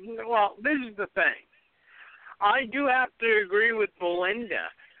 Well, this is the thing. I do have to agree with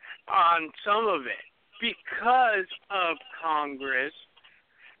Belinda on some of it because of Congress.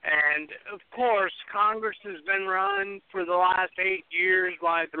 And, of course, Congress has been run for the last 8 years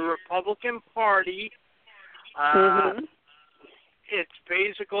by the Republican Party. It's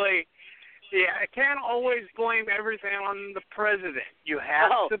basically, I can't always blame everything on the president. You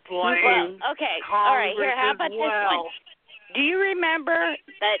have to blame okay. Congress All right, here, how about as well. this one? Do you remember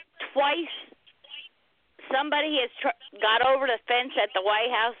that twice somebody has got over the fence at the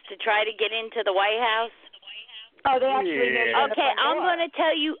White House to try to get into the White House? Oh, they actually did. Okay, I'm going to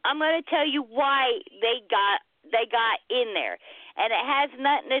tell you why they got in there, and it has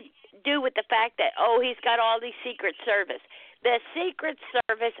nothing to do with the fact that he's got all these Secret Service. The Secret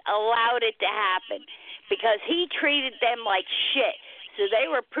Service allowed it to happen because he treated them like shit. So they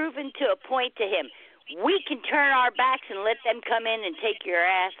were proven to a point to him. We can turn our backs and let them come in and take your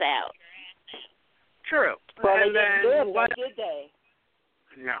ass out. True. Well, and did they?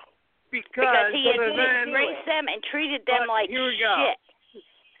 No. Because he had disgraced them and treated them like shit.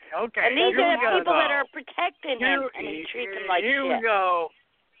 Okay. And these are the people that are protecting him, and he treats them like shit.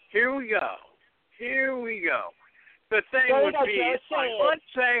 Here we go. The thing would be, let's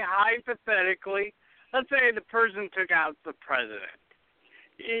say hypothetically, let's say the person took out the president.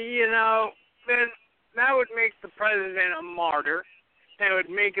 Then that would make the president a martyr. That would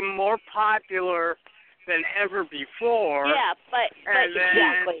make him more popular than ever before. Yeah, but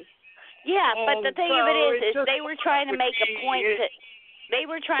exactly. Yeah, but the thing of it is they were trying to make a point to. They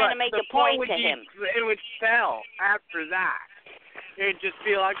were trying to make a point to him. It would fail after that. It'd just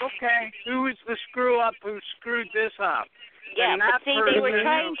be like, okay, who is the screw up who screwed this up? Yeah, and but see, they were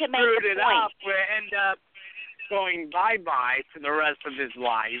trying to make a point. Up would end up going bye-bye for the rest of his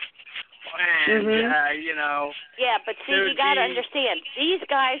life. And, Yeah, but see, you got to understand, these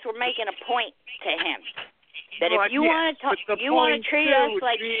guys were making a point to him. That if you want to treat us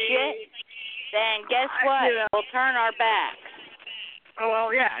like shit, then guess what? We'll turn our backs.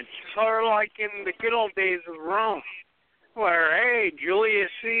 Well, yeah, it's sort of like in the good old days of Rome, where, hey, Julius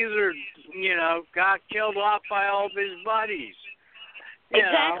Caesar, got killed off by all of his buddies.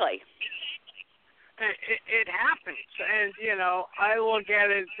 Exactly. It happens, and, I look at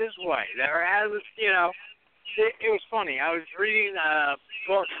it this way. There has, it was funny. I was reading a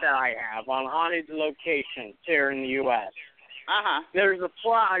book that I have on haunted locations here in the U.S. There's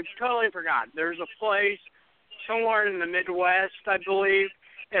I totally forgot. There's a place somewhere in the Midwest, I believe,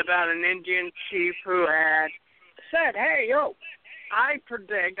 about an Indian chief who had said, hey, I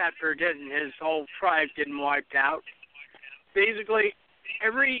predict, after getting his whole tribe getting wiped out, basically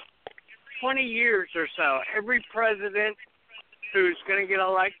every 20 years or so, every president who's going to get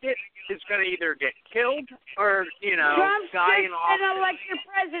elected, is going to either get killed or, Trump's die in just office. been elected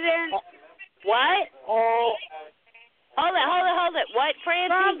president. What? Oh. Hold it. What,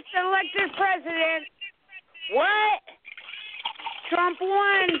 Francie? Trump's elected president. What? Trump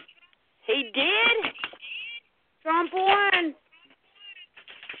won. He did? Trump won.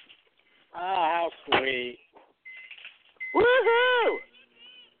 Oh, how sweet. Woohoo!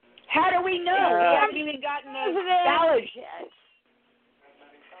 How do we know? We haven't even gotten the ballot yet.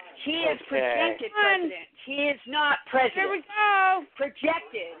 He is projected president. He is not president. Here we go.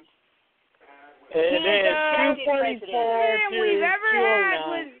 Projected. It is 244 president we've ever had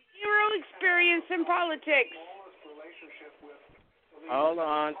 209. with zero experience in politics. Hold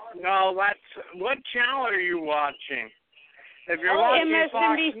on. No, what channel are you watching? If you're watching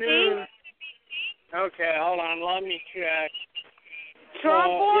Fox MSNBC. News. Okay, hold on. Let me check.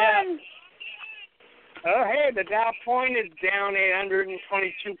 Trump won. Yeah. Oh, hey, the Dow point is down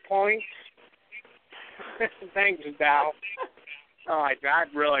 822 points. Thanks, Dow. All right, that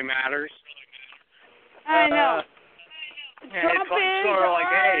really matters. I know. it's Trump is sort of like,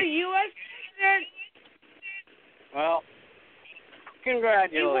 our hey. U.S. president. Well,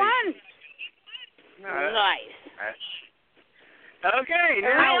 congratulations. He won. Nice. Okay, I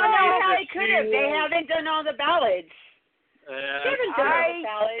now don't know how we they could have. They haven't done all the ballots.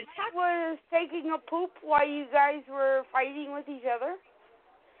 I was taking a poop while you guys were fighting with each other.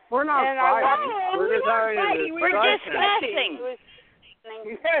 We're not fighting. We're just fighting. We're discussing.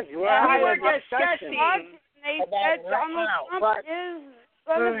 Yes, we're discussing. They said Donald Trump is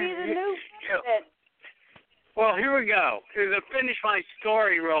going to be the new president. Well, here we go. To finish my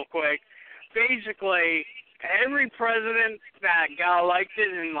story real quick, basically, every president that got elected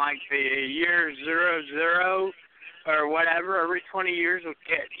in like the year 00 or whatever, every 20 years would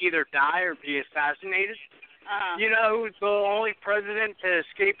either die or be assassinated. You know who's the only president to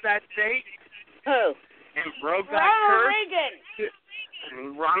escape that fate? Who? And broke that curse?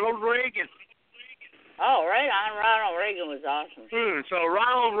 Reagan. Ronald Reagan. Oh, right on. Ronald Reagan was awesome. So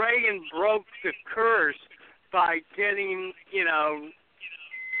Ronald Reagan broke the curse by getting,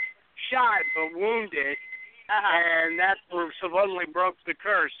 shot but wounded. And that's what supposedly broke the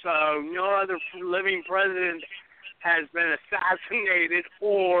curse. So no other living president has been assassinated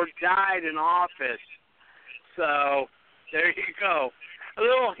or died in office. So there you go. A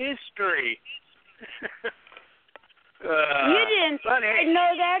little history. You didn't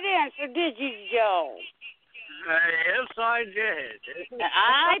know that answer, did you, Joe? Yes, I did.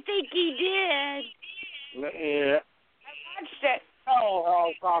 I think he did. Yeah. I watched it.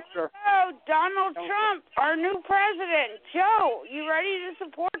 Oh, doctor. Oh, Donald Trump, our new president. Joe, you ready to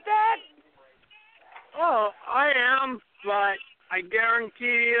support that? Oh, I am, but I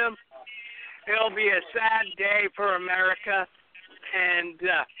guarantee you it'll be a sad day for America. And,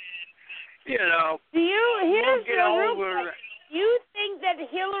 here's get the real over question. You think that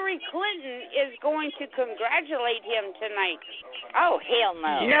Hillary Clinton is going to congratulate him tonight? Oh, hell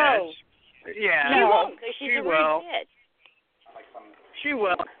no. Yes. No. Yeah. She won't, because she's a will. kid. She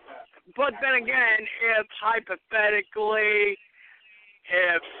will. But then again, if hypothetically,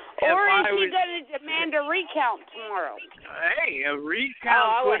 if or is I she was, going to demand a recount tomorrow? Hey, a recount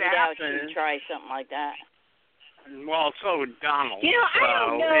I could wouldn't doubt happen. she'd try something like that. Well, so would Donald. I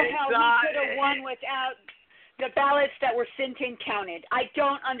don't know how he could have won it's without the ballots that were sent and counted. I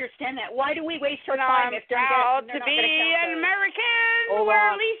don't understand that. Why do we waste our time if they're proud not to be an American? Hold where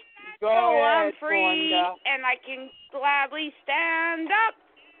on. at least Go I'm ahead, free Belinda. and I can gladly stand up.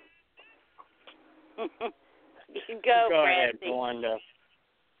 You can go, ahead, Francie. Belinda.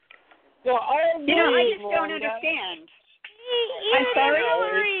 Well, I just don't understand. Even I'm sorry? if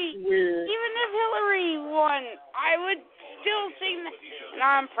Hillary, It's weird. even if Hillary won, I would still sing that. And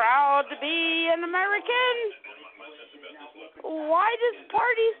I'm proud to be an American. Why does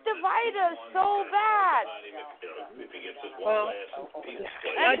parties divide us so bad? Well,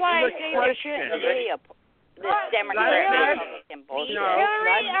 That's why I say there shouldn't be this Democrat Republican bullshit.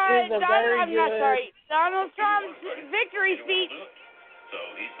 Donald Trump's victory speech.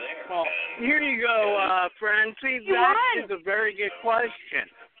 Well, here you go, Francie. That is a very good question.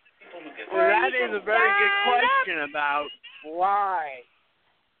 That is a very good question about why.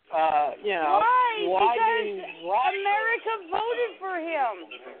 Why? Why Because America voted for him.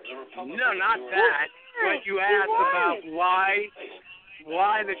 No, not that. But you asked about why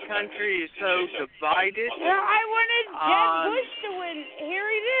the country is so divided. Yeah, I wanted Jeb Bush to win. Here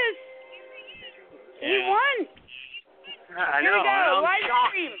it is. He won. I Here know. we go. I'm Live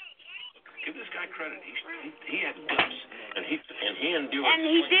shocked. stream. Give this guy credit. He had guts, and he endured. And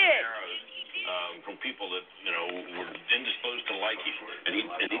he did. from people that were indisposed to like him, and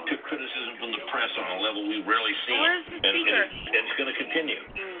he took criticism from the press on a level we've rarely seen. Where's the speaker? And it's going to continue.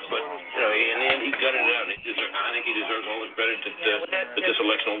 But in the end, he got it out. I think he deserves all the credit that this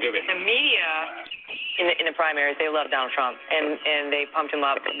election will give him. The media in the primaries, they love Donald Trump, and they pumped him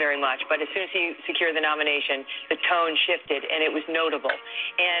up very much. But as soon as he secured the nomination, the tone shifted, and it was notable.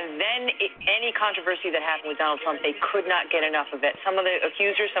 And then any controversy that happened with Donald Trump, they could not get enough of it. Some of the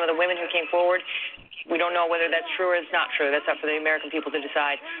accusers, some of the women who came forward, we don't know whether that's true or it's not true. That's up for the American people to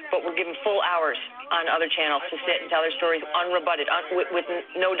decide. But we're given full hours on other channels to sit and tell their stories unrebutted, with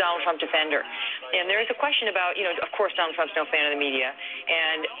no Donald Trump defender. And there is a question about, of course, Donald Trump's no fan of the media.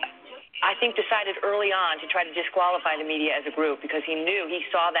 And I think decided early on to try to disqualify the media as a group because he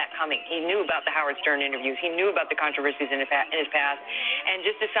saw that coming. He knew about the Howard Stern interviews. He knew about the controversies in his past, and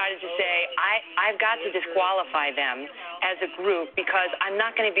just decided to say, I've got to disqualify them as a group because I'm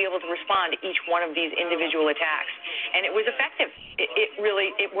not going to be able to respond to each one of these individual attacks. And it was effective. It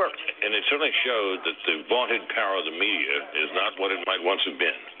really worked. And it certainly showed that the vaunted power of the media is not what it might once have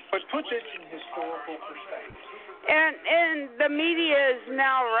been. But put this in historical perspective. And the media is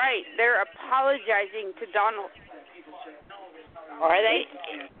now right. They're apologizing to Donald. Are they?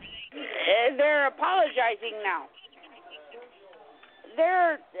 They're apologizing now.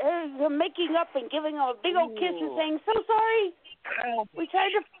 They're making up and giving him a big old kiss and saying, "So sorry. We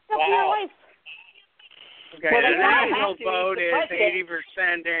tried to fuck up your life." Okay, the national vote is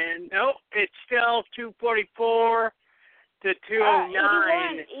 80% in. Nope, it's still 244 to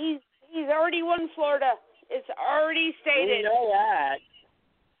 209. He's already won Florida. It's already stated. We know that.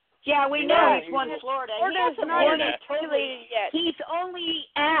 Yeah, we know he's won Florida. He Florida's hasn't not won it totally yet. He's only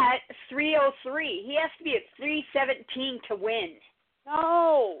at 303. He has to be at 317 to win.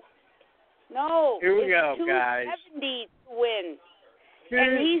 No. Here we go, it's guys. 270 to win.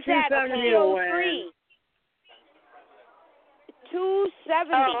 And he's at 303.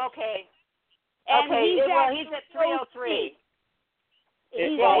 270. Oh, okay. And he's at 303.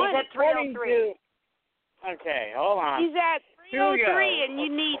 He's at 303. Okay, hold on. He's at 303, and you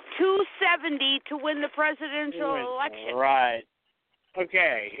need 270 to win the presidential election. Right.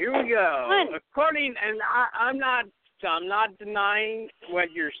 Okay, here we go. According, and I'm not denying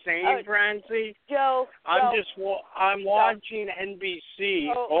what you're saying, Francie. Joe. I'm watching NBC.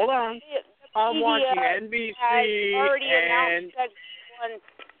 Hold on. I'm watching NBC,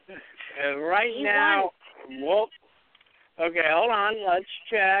 and right now, whoop. Okay, hold on. Let's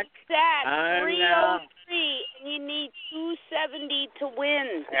check. That's 303, and you need 270 to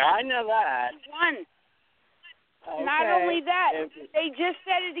win. Yeah, I know that. One. Okay. Not only that, they just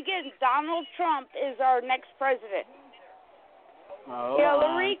said it again. Donald Trump is our next president.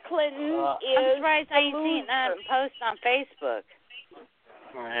 Hillary Clinton is. I'm surprised I ain't seen that post on Facebook.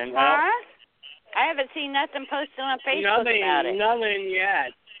 Huh? I haven't seen nothing posted on Facebook about it. Nothing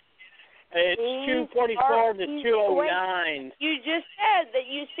yet. It's 244 to 209. You just said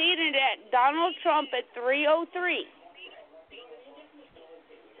that you seen it at Donald Trump at 303.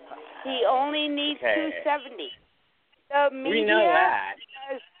 He only needs 270. The media we know that.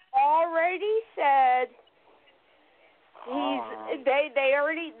 has already said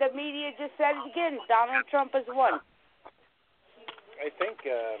the media just said it again. Donald Trump has won. I think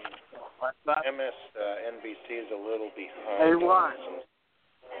MSNBC is a little behind. They won.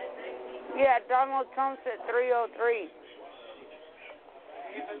 Yeah, Donald Trump's at 303.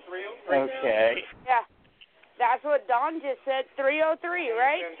 He's at 303. Okay. Yeah. That's what Don just said, 303,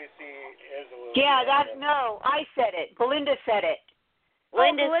 right? Yeah, I said it. Belinda said it.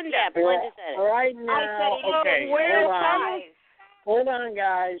 Belinda said it. Right now, I said it. Okay, hold on,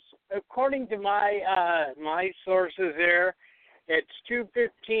 guys. According to my sources here, it's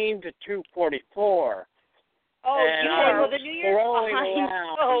 215 to 244. Oh, and well, the New York Times.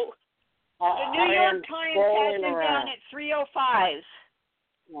 The New York Times has him down at 305.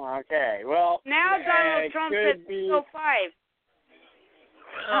 Okay, well. Now Donald Trump's at 305.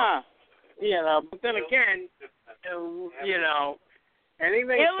 But then again,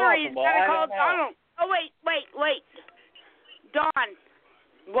 anything's Hillary's possible. got to call Donald. Oh, wait. Don.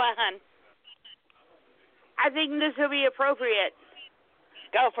 What, hon? I think this will be appropriate.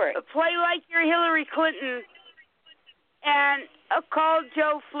 Go for it. Play like you're Hillary Clinton and call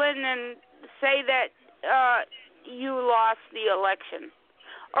Joe Flynn and say that you lost the election.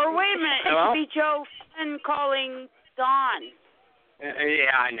 Or wait a minute, it could be Joe Flynn calling Don.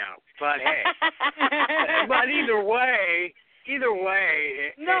 Yeah, I know. But hey. But either way.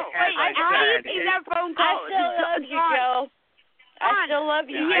 No, wait, how do you think that phone call? I still love you, Joe. I still love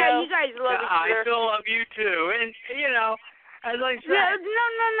you, Joe. Yeah, you guys love each other. I still love you, too. And, as I said.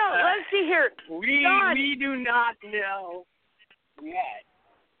 No. Let's see here. We do not know yet.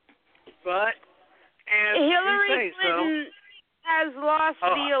 But as Hillary you say Clinton has lost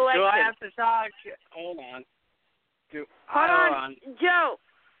so, the election. do I have to talk? Hold on. Hold on. Joe.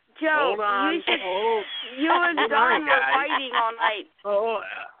 Hold on. You and Don were fighting all night. Oh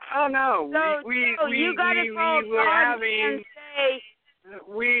no. So you gotta call we're Don having. and say.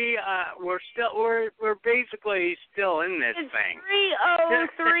 We're basically still in this thing.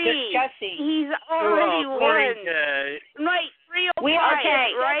 303. He's already won. Right, 305.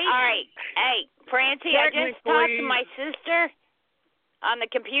 Okay, right? All right. Hey, Francie, I just talked to my sister on the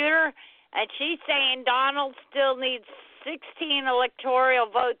computer, and she's saying Donald still needs 16 electoral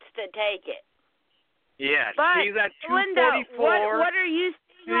votes to take it. Yes, but he's at 244. Linda, what are you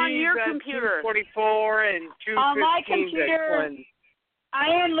seeing on your computer? 244 and 215. On my computer, I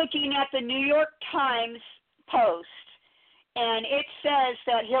am looking at the New York Times Post, and it says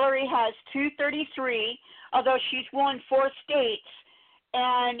that Hillary has 233, although she's won 4 states,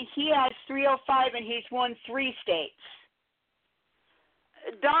 and he has 305, and he's won 3 states.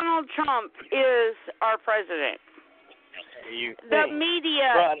 Donald Trump is our president. The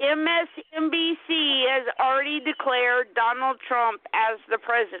media, MSNBC, has already declared Donald Trump as the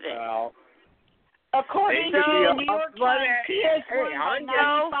president. Well, according to the New York Times, he has won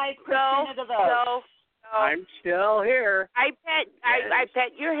 95% of the votes. I'm still here. I pet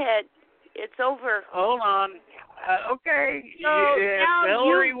your head. It's over. Hold on. Okay. So if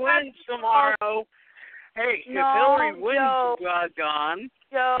Hillary wins tomorrow, if Hillary wins, Don.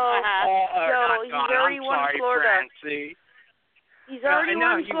 Joe, he's already won Florida. Francie. He's already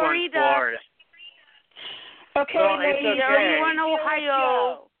won Florida. Okay, ladies. He's already won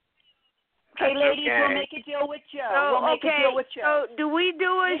Ohio. Okay, ladies, we'll make a deal with Joe. We'll make a deal with Joe. So, do we do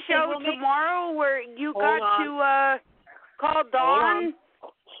a show tomorrow where you got to call Dawn?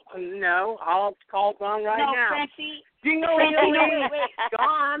 No, I'll call Dawn right now. No, Francie. Wait.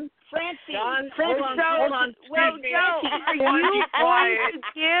 Dawn. Francie. Hold on. Well, Joe, are you going to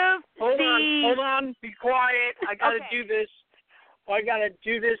give Hold on. Be quiet. I got to do this. I got to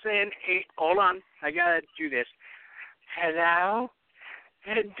do this hold on. I got to do this. Hello?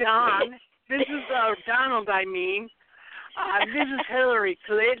 Don. This is Donald, I mean. This is Hillary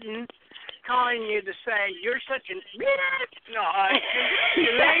Clinton calling you to say you're such an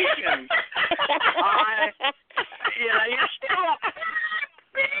congratulations. You're still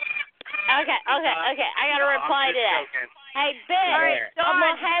Okay. I got to reply to that. Hey, Ben, I'm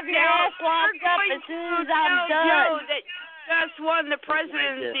going to have your ass locked up as soon as I'm done. Joe, that just won the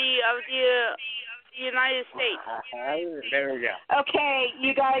presidency of the United States. There we go. Okay,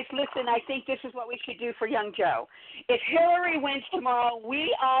 you guys, listen, I think this is what we should do for young Joe. If Hillary wins tomorrow,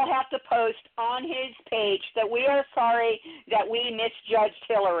 we all have to post on his page that we are sorry that we misjudged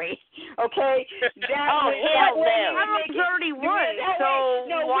Hillary. Okay? Donald's already won, so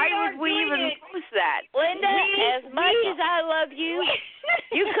why would we even post that? Linda, as much as I love you,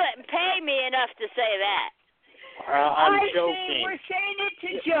 you couldn't pay me enough to say that. I'm joking. We're saying it to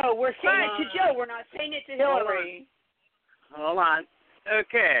Joe. We're saying it to Joe. We're not saying it to Hillary. Hold on.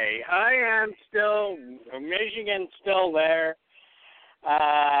 Okay, I am still, Michigan's still there.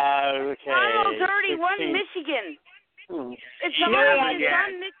 Okay. Donald's already won Michigan. It's on his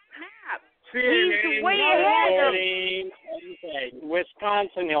map. He's way ahead of him. Okay,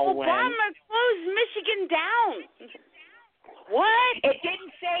 Wisconsin he'll win. Obama closed Michigan down. What? It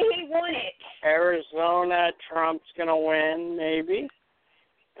didn't say he won it. Arizona, Trump's going to win, maybe.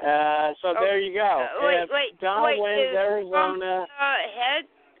 So there you go. Donald wins Arizona. Head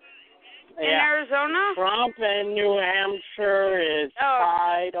in Arizona? Trump in New Hampshire is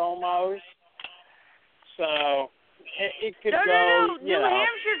tied almost. So it could go. No. New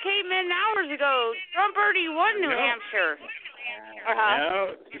Hampshire came in hours ago. Trump already won New Hampshire.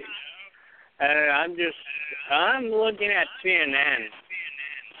 No. I'm looking at CNN.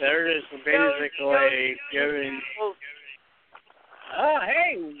 They're just basically giving. Oh,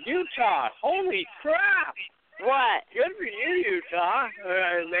 hey, Utah! Holy crap! What? Good for you, Utah.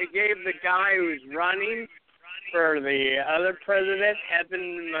 They gave the guy who's running for the other president,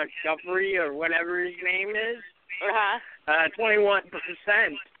 Evan McGuffrey or whatever his name is.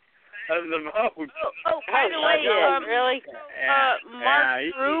 21% of the vote. By the way, really?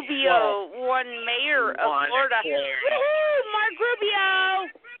 Mark Rubio won mayor of Florida. Woohoo, Mark Rubio!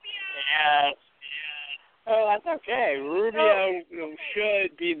 Yes. Oh, that's okay. Rubio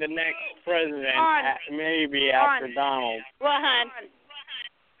should be the next president, maybe after Donald. Well, hon,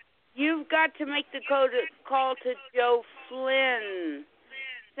 you've got to make the call to Joe Flynn,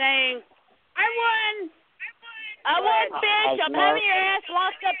 saying, "I won." I won't, bitch. I'm having your ass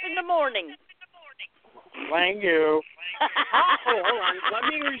locked up in the morning. Thank you. Hold on. Let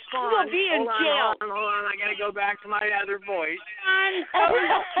me respond. You'll be in jail. Hold on. I gotta go back to my other voice. After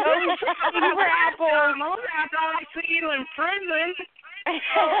I see you in prison. It's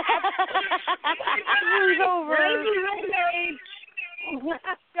over.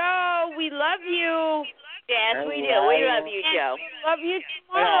 Joe, we love you. Yes, we do. We love you, Joe. Love you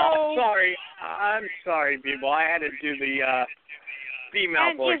tomorrow. I'm sorry, people. I had to do the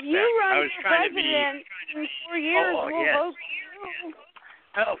female voice. And if you run for president in 4 years, we'll vote for you.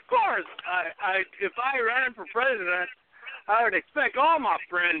 Of course. If I ran for president, I would expect all my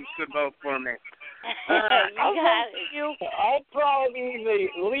friends to vote for me. I'll probably be the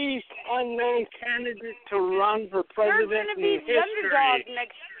least unknown candidate to run for president in history. You're going to be the underdog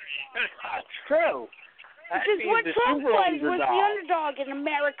next year. That's true. Because what Trump was the underdog, and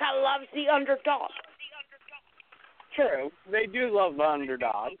America loves the underdog. True. They do love the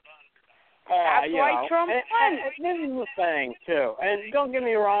underdog. That's why Trump won. This is the thing, too. And don't get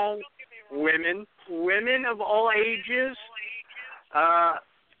me wrong, women of all ages,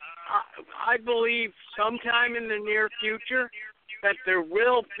 I believe sometime in the near future that there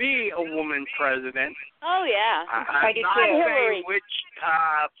will be a woman president. Oh, yeah. I'm not saying which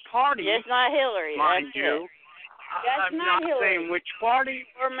party. It's not Hillary. Mind you. I'm not saying which party.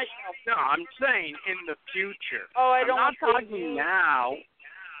 Or Michelle. No, I'm saying in the future. Oh, I don't I'm not talking now.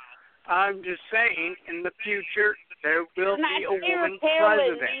 I'm just saying in the future there will be a woman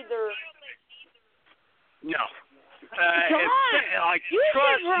president. Either. No.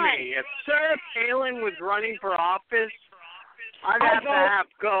 Trust me, if Sarah Palin was running for office, I'd have to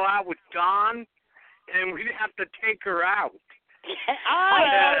go out with Don, and we'd have to take her out.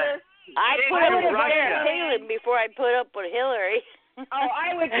 I'd put up with Sarah Palin before I'd put up with Hillary.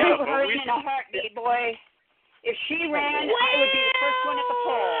 I would vote her in a heartbeat, boy. If she ran, I would be the first one at the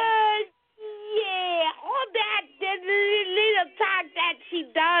poll. Yeah, all that little talk that she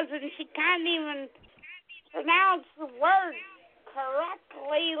does, and she can't even pronounce the words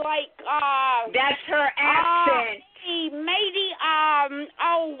correctly, like, that's her accent. Matey,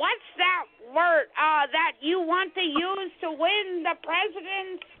 what's that word, that you want to use to win the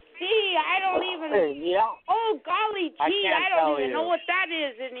presidency? I don't even, oh, golly gee, I don't even know what that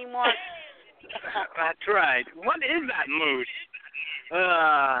is anymore. That's right. What is that moose?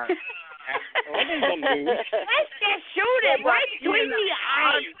 What is a moose? Let's just shoot it right between the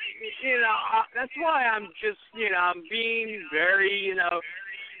eyes. That's why I'm just, I'm being very,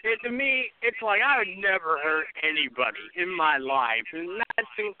 to me, it's like I would never hurt anybody in my life, and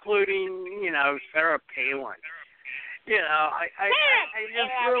that's including, Sarah Palin. I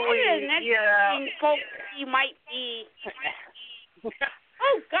just really, folks, you might be.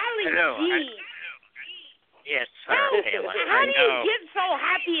 Oh, golly gee. Yes, Sarah Palin. How do you get so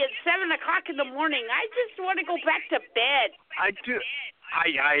happy at 7 o'clock in the morning? I just want to go back to bed. I do.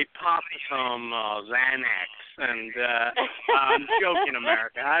 I popped some Xanax, and I'm joking,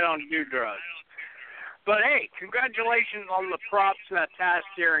 America. I don't do drugs. But, hey, congratulations on the props that passed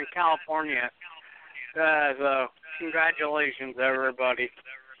here in California. So, congratulations, everybody.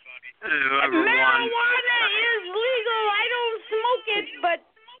 Marijuana is legal. I don't smoke it, but,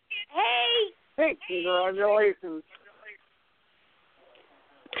 hey. Hey, congratulations.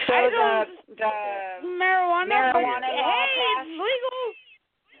 So the marijuana law it's legal.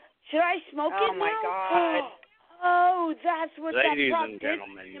 Should I smoke it now? Oh, my God. Oh, that's what Ladies that and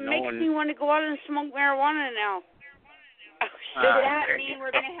gentlemen, it makes me want to go out and smoke marijuana now. Does that mean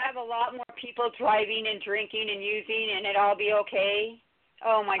we're going to have a lot more people driving and drinking and using, and it all be okay?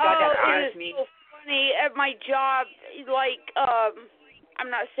 Oh, my God, that scares me. So funny. At my job, I'm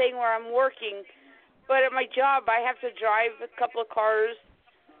not saying where I'm working, but at my job, I have to drive a couple of cars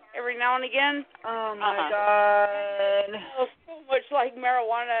every now and again. Oh, my God. So much like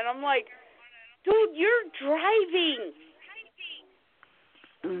marijuana, and I'm like, dude, you're driving.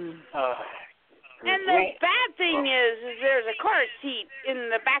 And the bad thing is there's a car seat in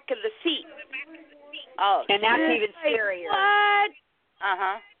the back of the seat. Oh, and that's even scarier. What?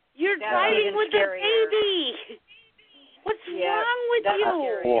 You're That's driving with scarier. a baby. What's wrong with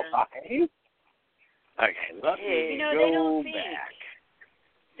you? Okay, let me go back.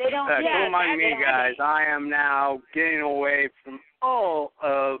 They don't. Don't mind me, guys. I am now getting away from all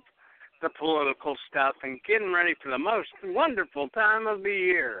of the political stuff and getting ready for the most wonderful time of the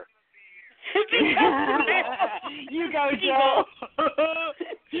year. You go, Joe.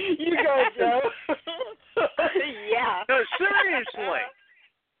 You go, Joe. Yeah. No, seriously.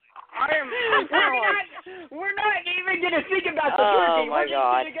 We're not even going to think about the turkey. Oh, my We're just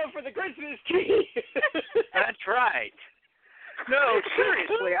going to go for the Christmas tree. That's right.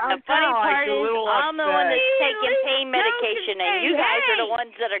 seriously, The I'm funny kind of like part a is, little I'm the upset. one that's taking pain medication, and you guys are the Hey.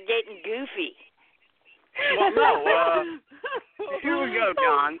 ones that are getting goofy. Well, no, here we go,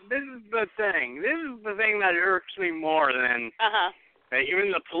 John. This is the thing. This is the thing that irks me more than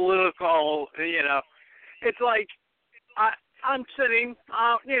even the political, It's like, I'm sitting,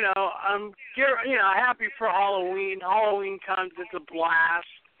 I'm happy for Halloween. Halloween comes, it's a blast.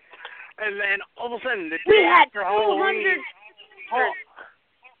 And then all of a sudden, the day after Halloween.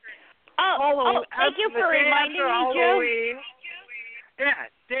 Thank you for reminding me, Halloween, Joe. Yeah,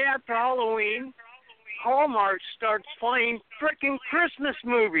 day after Halloween, Hallmark starts playing frickin' Christmas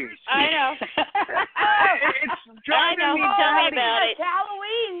movies. I know. It's driving me Tell me nutty. about it. It's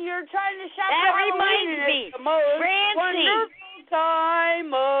Halloween. You're trying to shop That for Halloween. reminds and me. It's the most Francie. wonderful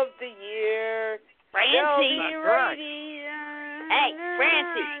time of the year. Francie. Hey,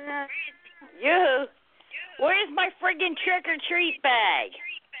 Francie. Where's my friggin' trick-or-treat bag?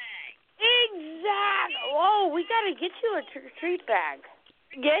 Exactly. Oh, we got to get you a trick-or-treat bag.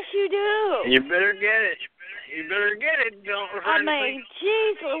 Yes, you do. You better get it. Don't I mean,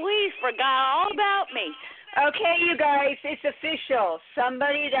 jeez Louise forgot all about me. Okay, you guys, it's official.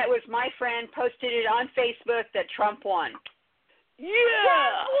 Somebody that was my friend posted it on Facebook that Trump won. Yeah.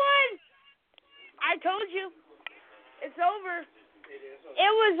 Trump won. I told you. It's over.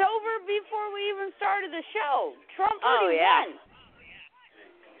 It was over before we even started the show. Trump already won.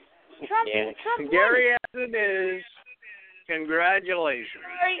 Trump won. Scary as it is, congratulations.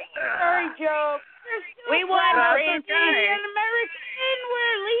 Sorry, Joe. We won, Francie. okay. An American where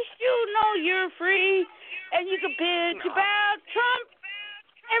at least you know you're free and you can bitch about Trump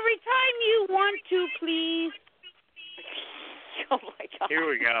every time you want to, please. Oh my God. Here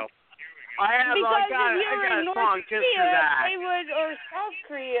we go. I got in a North song just for Korea, that. they would, or South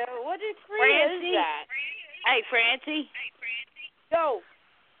Korea. What is Korea? Francie? Is that? Hey, Francie. Go.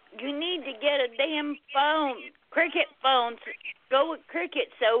 You need to get a damn phone, Cricket phones. Go with Cricket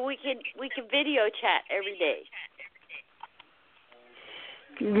so we can video chat every day.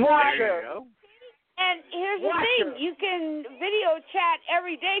 Watcher. And here's the thing, you can video chat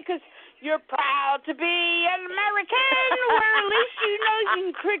every day because you're proud to be an American, where at least you know you can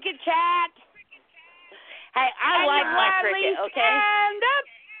Cricket chat. Hey, I like my Cricket, okay? Stand up.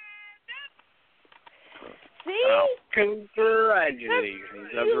 See? Oh, congratulations,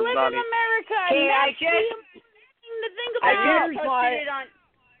 You live in everybody. America. Hey, and I that's the thing to think about.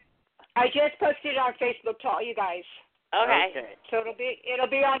 I just posted it on Facebook to all you guys. Okay. So it'll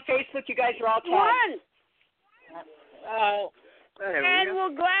be on Facebook. You guys are all tagged. One. Oh. And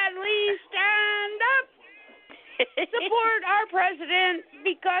we'll gladly stand up, support our president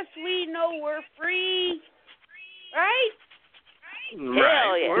because we know we're free, right?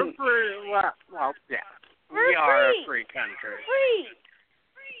 Hell yeah. We're free. Well, yeah. We're we are free. a free country. Free.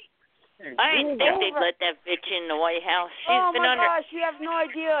 I didn't think they'd let that bitch in the White House. She's been my under. gosh, you have no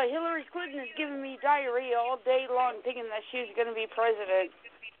idea. Hillary Clinton is giving me diarrhea all day long thinking that she's going to be president.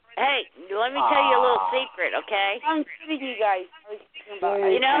 Hey, let me tell you a little secret, okay? I'm kidding you guys.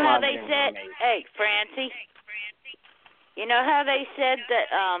 You know how they said, hey, Francie, you know how they said that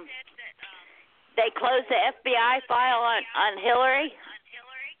they closed the FBI file on Hillary?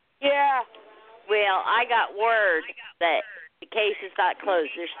 Yeah. Well, I got word that the case is not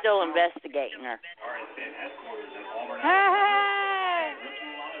closed. They're still investigating her.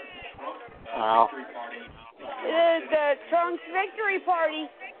 Wow. The Trump's victory party.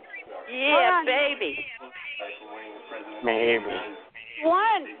 Yeah, baby. Maybe.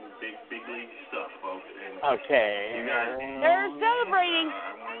 Won. Big league stuff, folks. Okay. They're celebrating.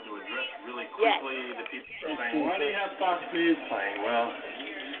 I wanted to address really quickly the people who are saying, why do you have Fox News playing? Well,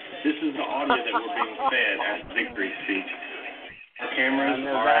 this is the audio that we're being fed at the victory speech. Our cameras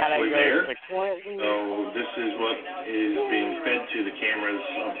are actually there, so this is what is being fed to the cameras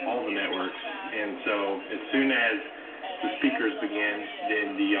of all the networks. And so as soon as the speakers begin, then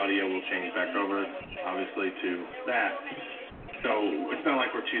the audio will change back over, obviously, to that. So it's not like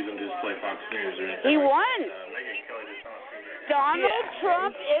we're choosing to just play Fox News or anything. He won. Donald Yeah.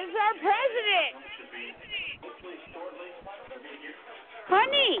 Trump is our president.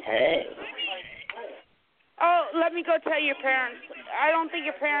 Honey. Hey. Oh, let me go tell your parents. I don't think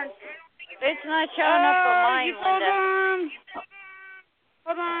your parents. It's not showing up on mine, Linda.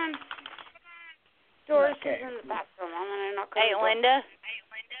 Hold on. Doris is in the bathroom. I'm gonna knock on Hey, the door. Linda.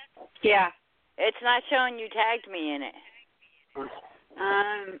 Yeah. It's not showing you tagged me in it.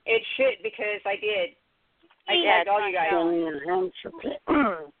 It should because I did. I Yeah, tagged all you guys.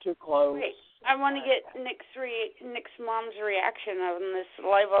 Too close. Wait, I want to get Nick's mom's reaction on this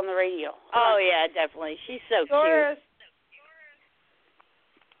live on the radio. Oh, yeah, definitely. She's so Doris.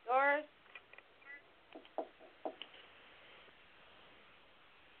 Doris?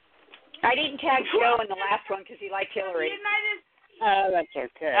 I didn't tag Joe in the last one because he liked Hillary. That's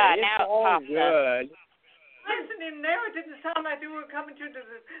okay. Now It's it all popped good. Listening there, it didn't sound like they were coming to the.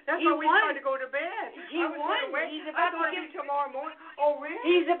 That's He why we won. tried to go to bed. He I was won. gonna wait. He's I about to thought give. it'd be tomorrow morning. Oh, really?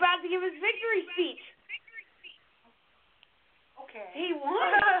 He's about to give his victory speech. Okay. He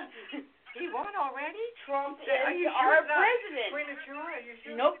won. He won already? Trump Are is you our sure it's not president. premature? Are you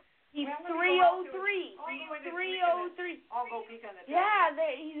sure? Nope. He's Well, let me go 303. up to it. He's 303. I'll go peek on the top. Yeah,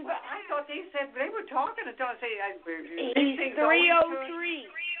 he's Well, about. I thought they said they were talking until I say He's 303.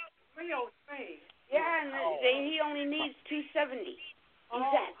 303. Yeah, and he only needs 270.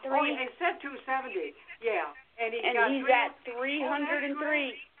 He's at 3. Oh, it said 270. Yeah, and he's at 303.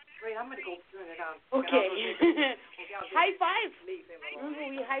 Wait, I'm gonna go turn it on. Okay. I'll just High five. leave him alone.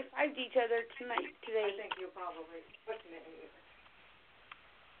 Remember, we high fived each other today. I think you're probably pushing it.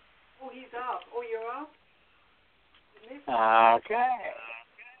 Oh, he's up. Oh, you're up? Okay.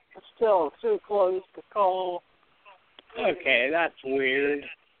 Still too close to call. Okay, that's weird.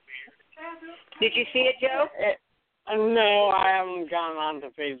 Did you see it, Joe? No, I haven't gone on to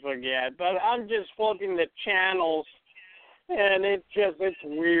Facebook yet, but I'm just flipping the channels, and it's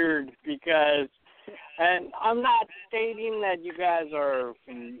weird because, and I'm not stating that you guys are,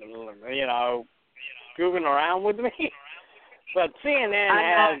 goofing around with me, but CNN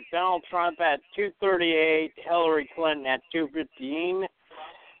has Donald Trump at 238, Hillary Clinton at 215.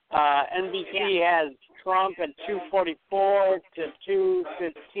 NBC has Trump at 244 to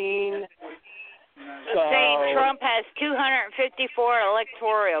 215. Saying Trump has 254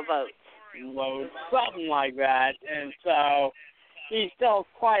 electoral votes. Something like that. And so he still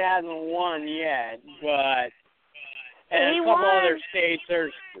quite hasn't won yet, but and a couple other states are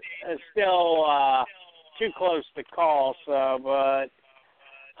still too close to call. So, but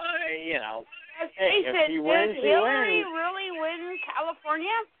hey, if he wins, did he Hillary wins. really win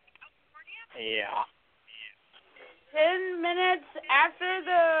California? Yeah. 10 minutes after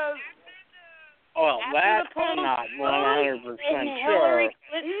the. Well, after that's not 100% and sure. Hillary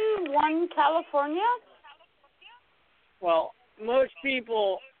Clinton won California? Well, most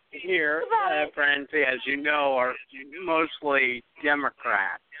people here, friends, as you know, are mostly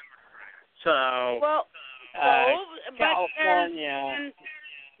Democrats. So, California.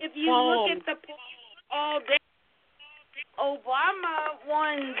 If you look at the polls all day, Obama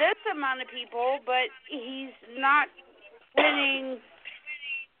won this amount of people, but he's not winning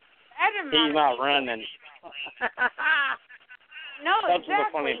that amount. He's not of people. running. No, That's exactly.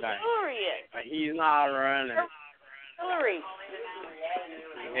 the funny thing. Hillary is. He's not running. Hillary.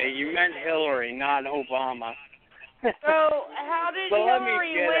 Yeah, you meant Hillary, not Obama. So how did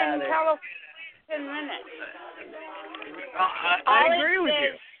Hillary win California 10 minutes? I agree with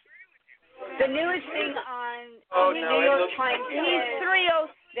you. The newest thing on the New York Times He's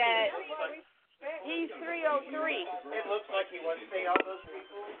 303. that He's 303. It looks like he wants to say all those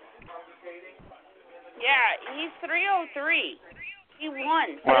people communicating. Yeah, he's 303. He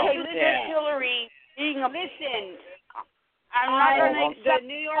won. Well, Hey, look at Hillary being a. Listen, I'm not going to accept the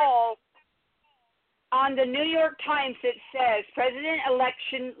New York. On the New York Times, it says, President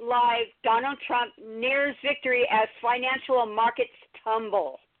election live, Donald Trump nears victory as financial markets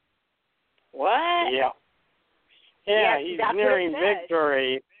tumble. What? Yeah. Yeah, he's nearing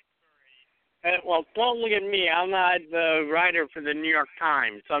victory. Well, don't look at me. I'm not the writer for the New York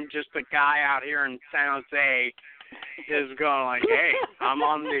Times. I'm just a guy out here in San Jose just going like, hey, I'm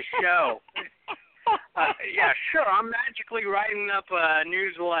on this show. Yeah, sure. I'm magically writing up a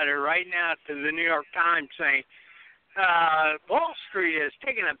newsletter right now to the New York Times saying, Wall Street is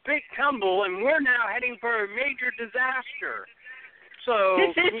taking a big tumble and we're now heading for a major disaster. So,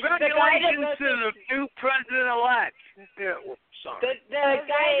 congratulations to the new president-elect. Sorry. The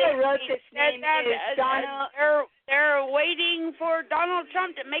guy that wrote this name is Donald. They're waiting for Donald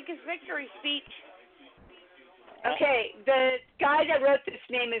Trump to make his victory speech. Okay, the guy that wrote this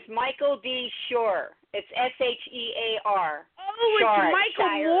name is Michael D. Shore. It's Shear. Oh, it's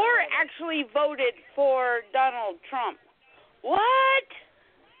Michael Moore actually voted for Donald Trump. What?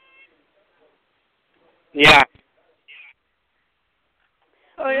 Yeah.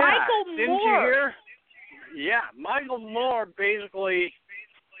 Oh, yeah. Michael Didn't Moore. you hear? Yeah, Michael Moore basically.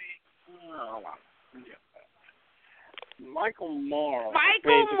 Michael Moore.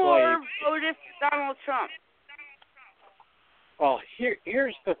 Michael Moore voted for Donald Trump. Well,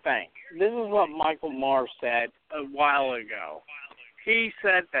 here's the thing. This is what Michael Moore said a while ago. He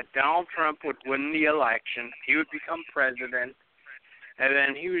said that Donald Trump would win the election, he would become president, and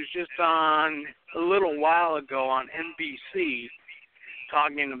then he was just on a little while ago on NBC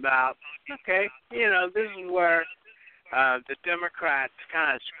talking about, okay, this is where the Democrats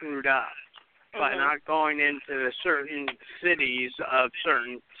kind of screwed up by not going into the certain cities of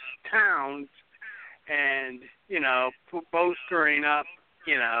certain towns and, bolstering up,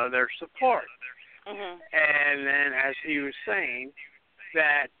 their support. And then, as he was saying,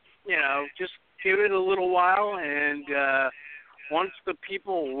 that, just give it a little while, and once the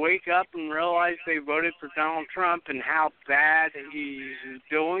people wake up and realize they voted for Donald Trump and how bad he's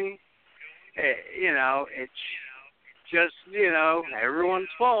doing, it's just, everyone's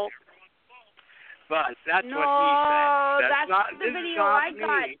fault. But that's what he said. That's not the video I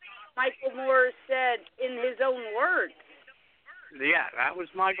got. Michael Moore said in his own words. Yeah, that was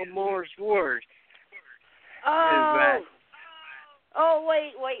Michael Moore's words. Oh,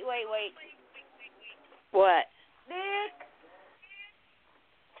 wait. What?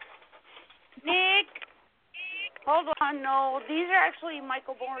 Nick, hold on. No, these are actually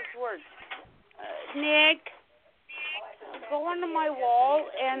Michael Moore's words. Nick, go onto my wall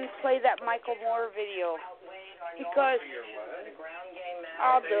and play that Michael Moore video because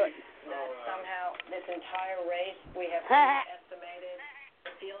I'll do it. Somehow, this entire race, we have estimated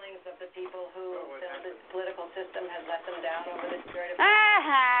the feelings of the people who the political system has let them down over this period of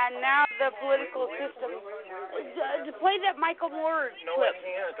time. Now the political system. Play that Michael Moore clip. No, I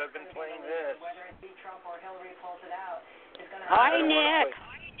can't. I've been playing this. Hi, Nick.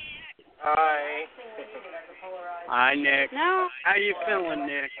 Hi. Hi, Nick. No. How you feeling,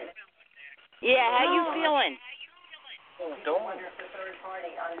 Nick? Yeah, how you feeling?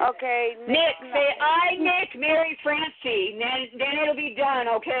 Okay, Nick, say I, Nick, marry Francie. Then it'll be done,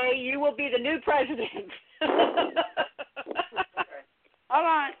 okay? You will be the new president. Hold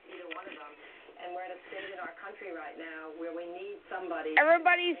on. And we're at a stage in our country right now where we need somebody.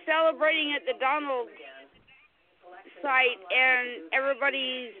 Everybody's celebrating at the Donald site, and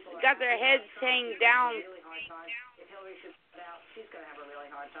everybody's got their heads hanging down. If Hillary should put out, she's going to have a really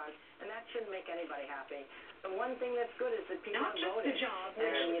hard time, and that shouldn't make anybody happy. The one thing that's good is that people have voted. The job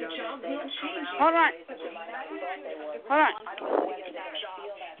will change. Hold on.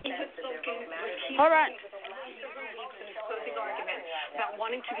 Hold on. Closing argument about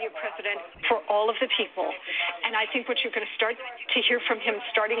wanting to be a president for all of the people. And I think what you're going to start to hear from him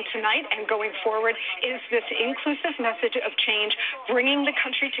starting tonight and going forward is this inclusive message of change, bringing the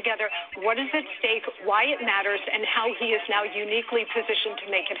country together, what is at stake, why it matters, and how he is now uniquely positioned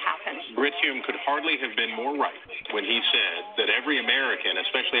to make it happen. Brit Hume could hardly have been more right when he said that every American,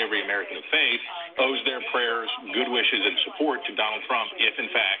 especially every American of faith, owes their prayers, good wishes, and support to Donald Trump if,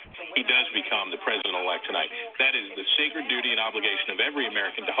 in fact, he does become the president-elect tonight. That is the sacred duty and obligation of every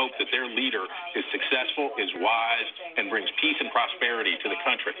American to hope that their leader is successful, is wise, and brings peace and prosperity to the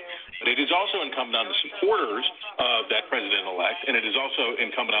country. But it is also incumbent on the supporters of that president-elect, and it is also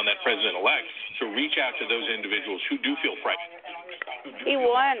incumbent on that president-elect to reach out to those individuals who do feel frightened. He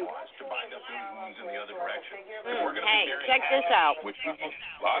won. Hey, check this out. Which we have a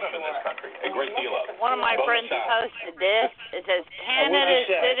lot of in this country, a great deal of. One of my friends posted this. It says Canada's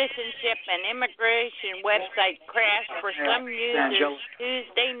citizenship and immigration website crashed for some users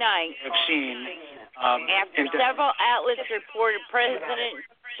Tuesday night. After several outlets reported presidential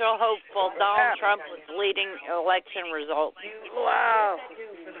hopeful Donald Trump was leading election results. Wow.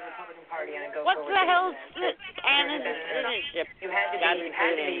 What the hell is Canada's citizenship? You had to be,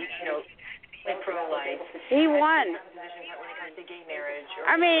 pro-life. He won.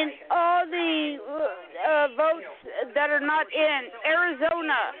 I mean, all the votes that are not in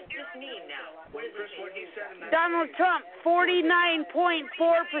Arizona. Donald Trump, 49.4%.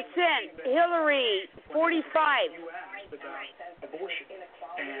 Hillary,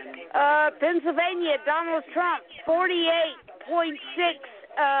 45%. Pennsylvania, Donald Trump,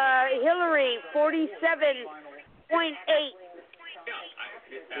 48.6%. Hillary, 47.8%.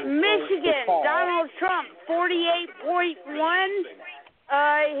 Michigan, Donald Trump, 48.1%.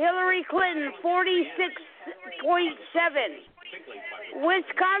 Hillary Clinton, 46.7%.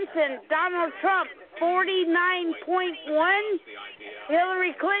 Wisconsin, Donald Trump, 49.1%.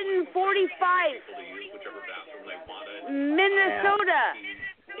 Hillary Clinton, 45%. Minnesota.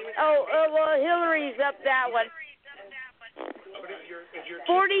 Well, Hillary's up that one.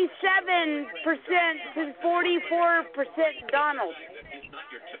 47% to 44% Donald.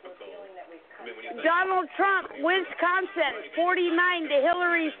 Donald Trump, Wisconsin, 49 to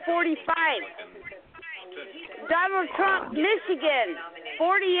Hillary's 45. Donald Trump, Michigan,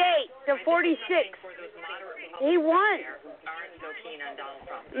 48 to 46. He won.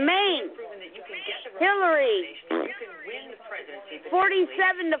 Maine, Hillary,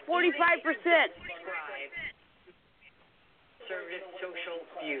 47 to 45%. conservative social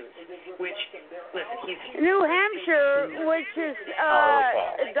views, which, listen, he's... New Hampshire, which is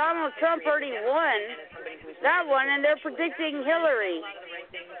Donald Trump already won that one, and they're predicting Hillary.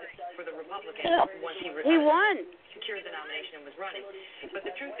 For the Republicans, once he won. Secured the nomination and was running. But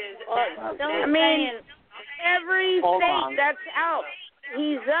the truth is, I mean, every state that's out,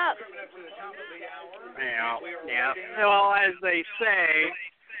 he's up. Yeah. Well, as they say,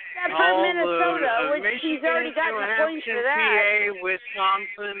 Except for Minnesota, which he's already gotten New a point for that. PA,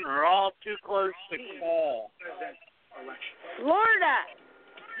 Wisconsin are all too close to call. Florida,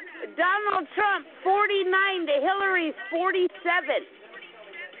 Donald Trump 49 to Hillary's 47.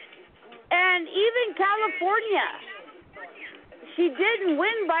 And even California, she didn't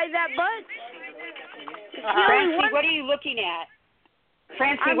win by that much. Francie, what are you looking at?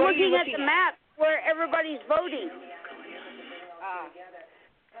 Francie, I'm what are you looking at the map where everybody's voting.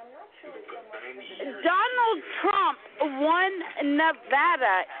 Donald Trump won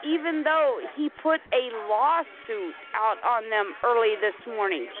Nevada, even though he put a lawsuit out on them early this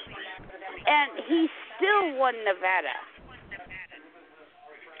morning. And he still won Nevada.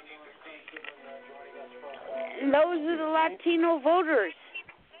 And those are the Latino voters.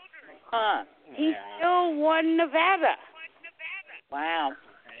 He still won Nevada. Wow.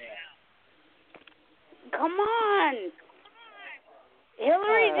 Come on.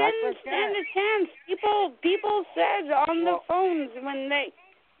 Hillary didn't stand a chance. People said on the phones when they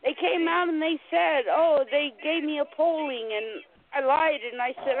came out and they said, "Oh, they gave me a polling and I lied and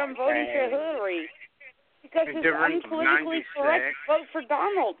I said I'm voting for Hillary because it's unpolitically correct to vote for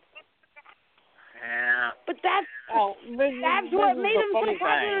Donald." Yeah. But that's what made him so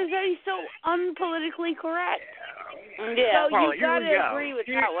popular, is that he's so unpolitically correct. Yeah. So well, you've got to agree with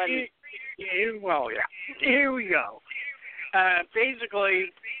that one. Here we go.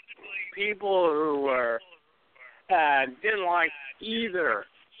 Basically, people who were didn't like either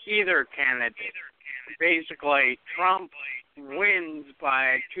candidate. Basically, Trump wins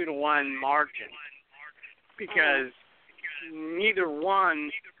by a 2-to-1 margin because neither one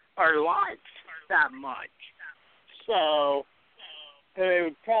are liked that much. So they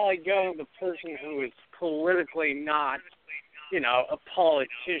would probably go to the person who is politically not, a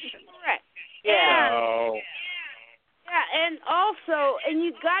politician. Correct. Yeah. So. Yeah, and also,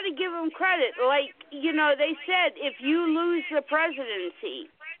 you got to give them credit. Like, they said, if you lose the presidency,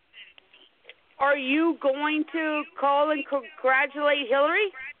 are you going to call and congratulate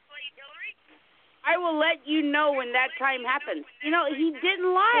Hillary? I will let you know when that time happens. He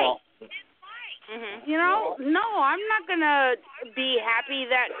didn't lie. No, I'm not going to be happy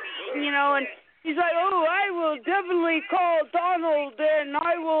that, and he's like, oh, I will definitely call Donald and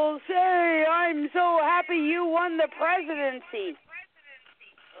I will say I'm so happy you won the presidency.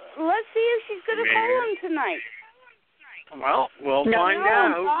 Let's see if she's going to call him tonight. Well, we'll find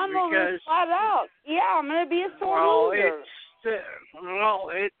out. Donald because, is flat out. Yeah, I'm going to be a sore loser.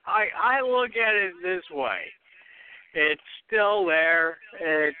 I look at it this way. It's still there.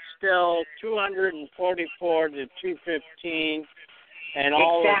 It's still 244 to 215. And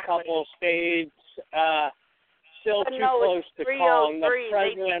all the couple states still too close to calling the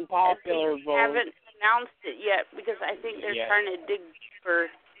president popular vote. They haven't announced it yet because I think they're trying to dig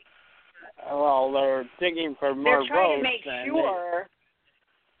for. Well, they're digging for more votes. They're trying to make sure.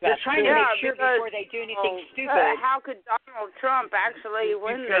 They're trying to make sure before they do anything stupid. How could Donald Trump actually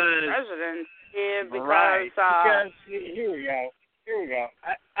win the presidency? Because here we go.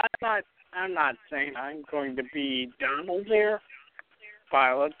 I'm not saying I'm going to be Donald here.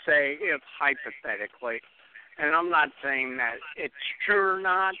 But let's say if hypothetically, and I'm not saying that it's true or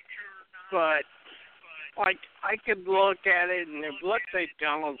not, but like I could look at it and if let's say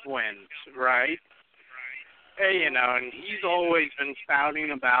Donald wins, right? And he's always been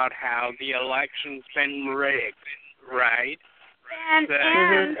spouting about how the election's been rigged, right? And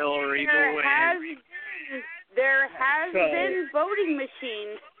Hillary there has been voting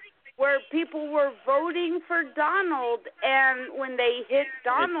machines where people were voting for Donald, and when they hit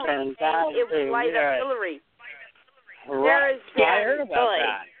Donald, it would light up Hillary. Right. I heard about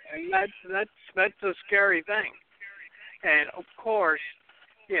that, and that's a scary thing. And of course,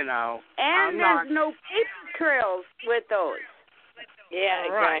 And there's no paper trails with those. Yeah,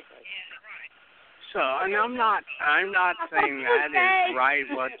 right. Exactly. So, and I'm not saying that is right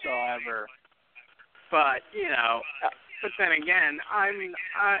whatsoever, but But then again,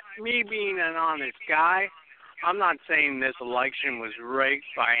 me being an honest guy, I'm not saying this election was rigged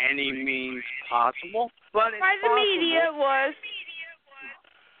by any means possible. But by the media, it was.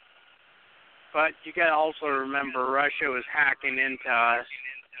 But you got to also remember Russia was hacking into us.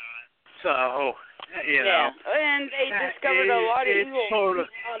 So, You know, and they discovered a lot of evil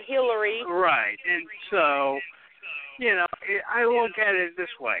about Hillary. Right, and so, you know, I look at it this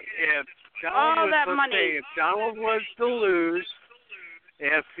way: if Donald if Donald was to lose,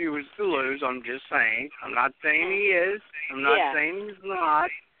 if he was to lose, I'm just saying. I'm not saying he is. I'm not saying he's not.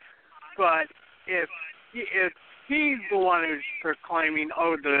 But if he's the one who's proclaiming,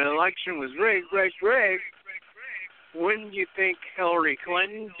 "Oh, the election was rigged," wouldn't you think Hillary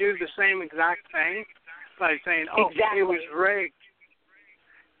Clinton do the same exact thing by saying, "Oh, it was rigged"?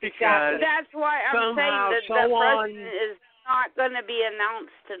 Because that's why I'm saying that the president is not going to be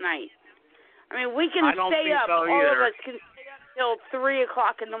announced tonight. I mean, we can stay up. All of us can stay up till 3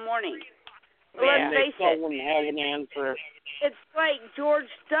 o'clock in the morning. Let's face it. They have an answer. It's like George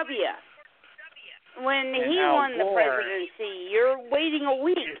W. When he won the presidency, you're waiting a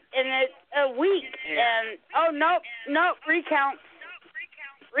week, and it's a week, and nope, recount.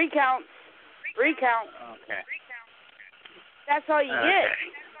 Okay. That's all you get.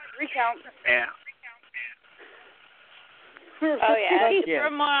 Recount. Yeah. Oh yeah.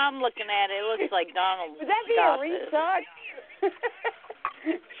 From what I'm looking at, it looks like Donald. Would that be a restock?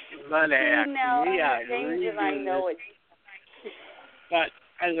 But James and I know it. But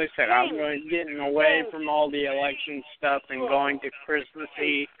as I said, I'm getting away from all the election stuff and going to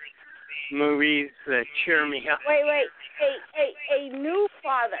Christmassy movies that cheer me up. Wait. A new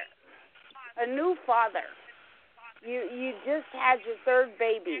father. You just had your third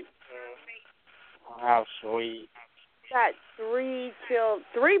baby. How sweet. Got 3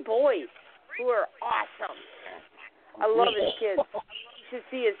 boys who are awesome. I love his kids. You should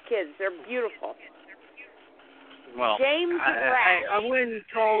see his kids. They're beautiful. Well, James Rash. I wouldn't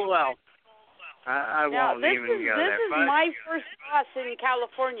call well. I won't even go there. This is my first boss in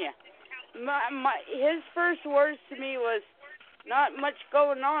California. His first words to me was, "Not much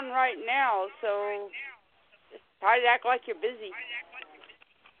going on right now, so just try to act like you're busy."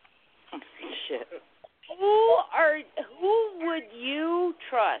 Shit. Who would you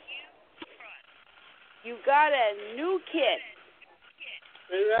trust? You got a new kid.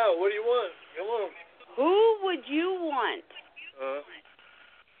 Figure it out. What do you want? Come on. Who would you want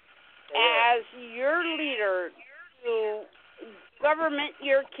as your leader to government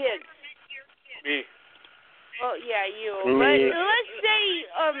your kids? Me. Well, yeah, you. But let's say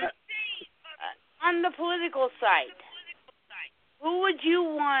on the political side, who would you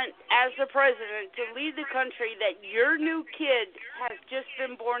want as the president to lead the country that your new kid has just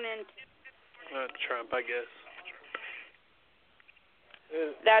been born into? Trump, I guess.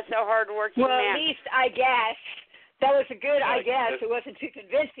 That's a hard-working man. Well, at least I guess. That was a good I guess. It wasn't too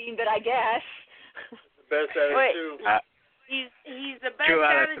convincing, but I guess. Best at it, too. He's the best 2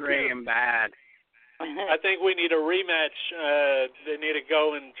 out at of 3 and bad. I think we need a rematch. They need to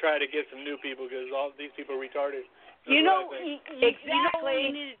go and try to get some new people because all these people are retarded. Exactly. You know we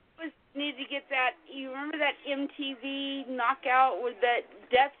need to get that. You remember that MTV knockout with that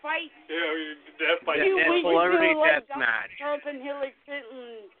death fight? Yeah, death fight. Celebrity death match. Trump and Hillary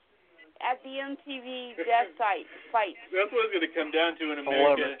Clinton at the MTV death fight. That's what it's going to come down to in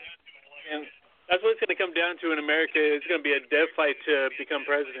America. And that's what it's going to come down to in America. It's going to be a death fight to become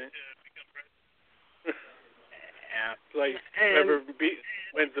president. Yeah. Like whoever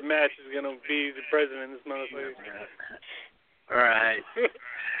wins the match is going to be the president. This motherfucker. Right.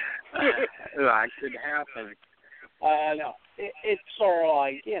 That could happen. No, it's sort of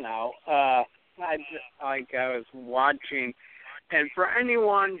like, you know, I was watching, and for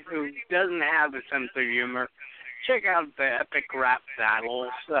anyone who doesn't have a sense of humor, check out the epic rap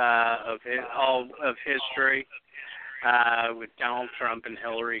battles of history with Donald Trump and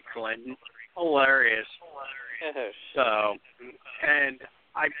Hillary Clinton. Hilarious. So, and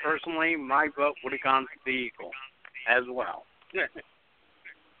I personally, my vote would have gone to the Eagle as well.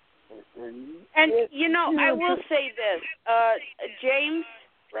 And, you know, I will say this, James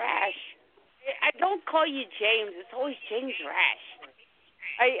Rash, I don't call you James, it's always James Rash.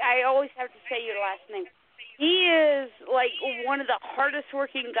 I always have to say your last name. He is, like, one of the hardest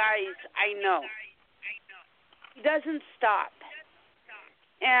working guys I know. He doesn't stop.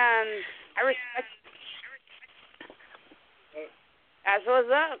 And I respect him. That's what's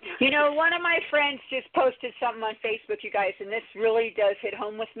up. You know, one of my friends just posted something on Facebook, you guys, and this really does hit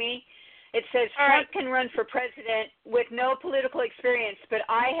home with me. It says, Trump can run for president with no political experience, but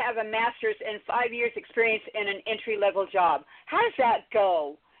I have a master's and 5 years experience in an entry-level job. How does that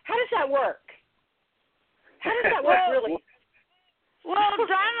go? How does that work? How does that work, really? Well,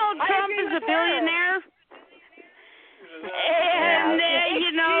 Donald Trump is a billionaire. And,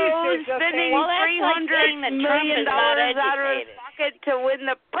 you know, spending $300 million out of his pocket to win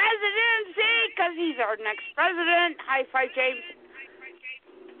the presidency because says he's our next president. High five, James.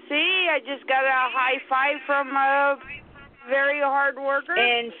 See, I just got a high five from a very hard worker.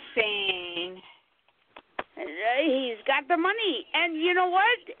 Insane. He's got the money. And you know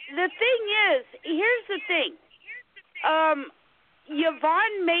what? The thing is, here's the thing.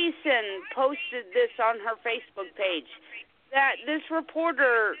 Yvonne Mason posted this on her Facebook page, that this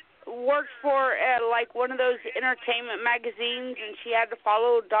reporter worked for like one of those entertainment magazines, and she had to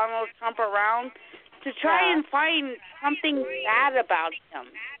follow Donald Trump around to try and find something bad about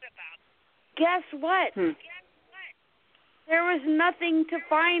him. Guess what? There was nothing to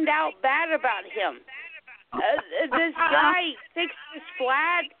find out bad about him. This guy fixed his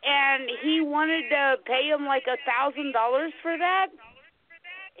flat, and he wanted to pay him like $1,000 for that.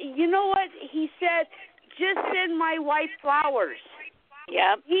 You know what? He said, just send my wife flowers.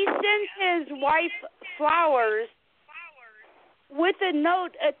 Yep. He sent his wife flowers with a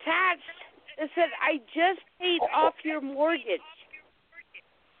note attached that said, I just paid off your mortgage.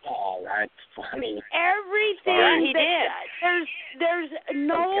 Oh, that's funny. Everything he did. There's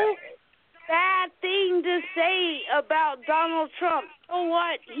no bad thing to say about Donald Trump. So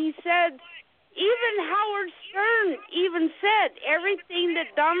what? He said, even Howard Stern even said everything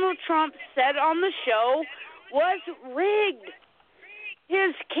that Donald Trump said on the show was rigged.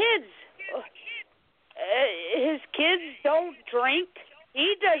 His kids don't drink.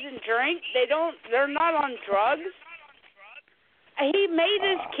 He doesn't drink. They're not on drugs. He made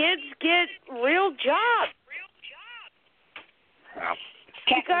his kids get real jobs.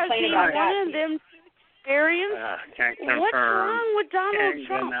 Because he wanted them to experience what's wrong with Donald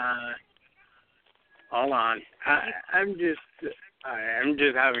Trump. Hold on. I'm just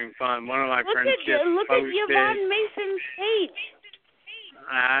having fun. One of my friends just look posted. Look at Yvonne Mason's page.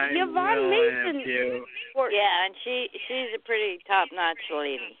 Yvonne Mason. Yeah, and she's a pretty top-notch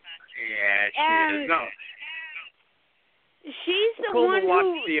lady. Yeah, she is. No. She's the cool one to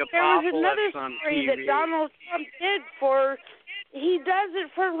watch who. The there was another on story TV. that Donald Trump did for. He does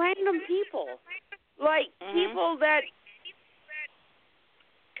it for random people, like people that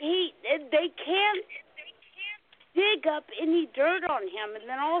they can't dig up any dirt on him, and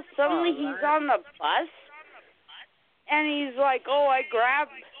then all of a sudden he's on the bus, and he's like, "Oh, I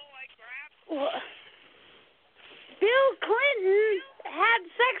grabbed." Bill Clinton had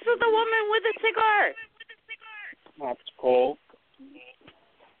sex with a woman with a cigar. That's cool.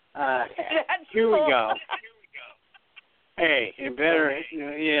 Here we go. Hey, better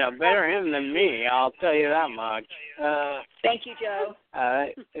him than me. I'll tell you that much. Thank you, Joe.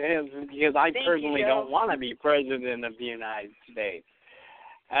 Because I personally don't want to be president of the United States.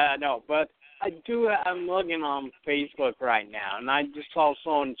 No, but I'm looking on Facebook right now, and I just saw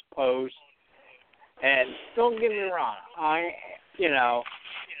someone's post. And don't get me wrong,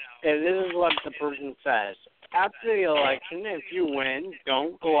 this is what the person says. After the election, if you win,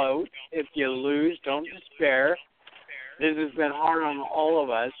 don't gloat. If you lose, don't despair. This has been hard on all of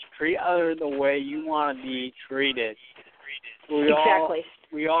us. Treat others the way you want to be treated. We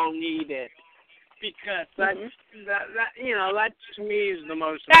all need it, because that to me is the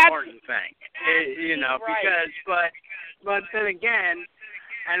most important thing. But then again,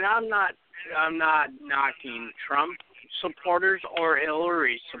 and I'm not knocking Trump supporters or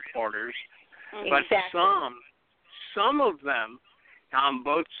Hillary supporters, but some of them on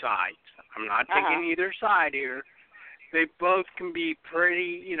both sides. I'm not taking either side here. They both can be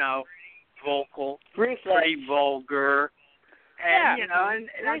pretty, vocal, pretty vulgar, and and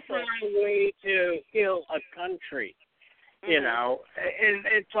that's not a way to heal a country. And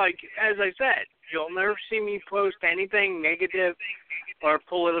it's like, as I said, you'll never see me post anything negative or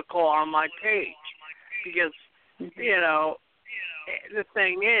political on my page, because the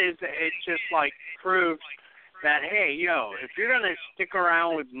thing is, it just like proves that, hey, if you're gonna stick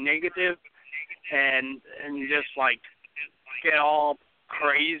around with negative and just like get all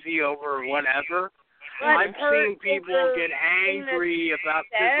crazy over whatever, I've seen people get angry about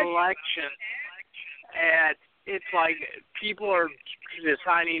this election, and it's like people are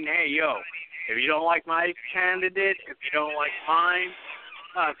deciding, hey, if you don't like my candidate, if you don't like mine,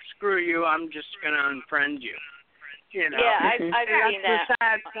 screw you, I'm just going to unfriend you. Yeah, I've seen that. That's the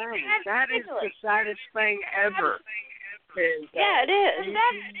sad thing. That is the saddest thing ever. Yeah, it is.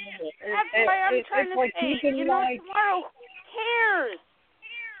 That's why I'm trying to say, tomorrow, who cares?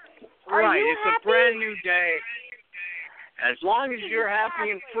 Right, it's a brand new day. As long as you're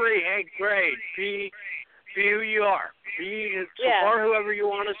happy and free, hey, great. Be who you are. Support whoever you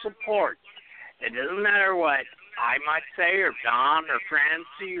want to support. It doesn't matter what I might say, or Don, or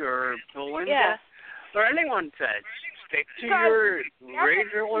Francie, or Belinda, or anyone says. stick to your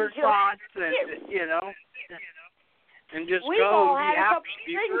regular thoughts and, and just We've go. all had You a have couple to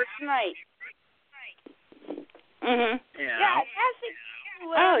be drinks tonight. Mhm. Yeah, that's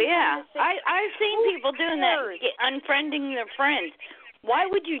Oh yeah, I've seen people doing that, unfriending their friends. Why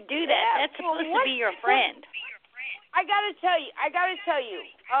would you do that? That's supposed to be your friend. I gotta tell you.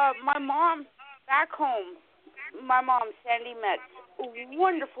 My mom back home, Sandy Metz, a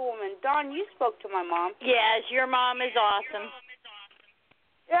wonderful woman. Dawn, you spoke to my mom. Yes, your mom is awesome.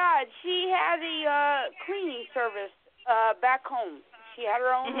 Yeah, she had a cleaning service back home. She had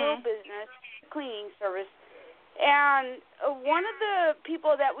her own little business, cleaning service. And one of the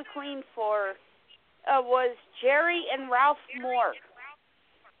people that we cleaned for was Jerry and Ralph Moore.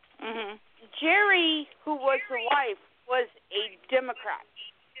 Jerry, who was the wife, was a Democrat,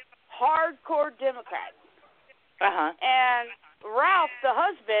 hardcore Democrat. And Ralph, the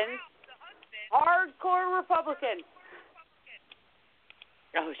husband, hardcore Republican.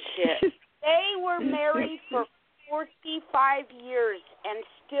 Oh, shit. They were married for 45 years and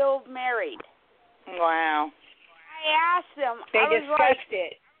still married. Wow. I asked them. They discussed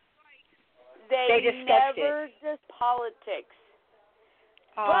it. They never discussed politics.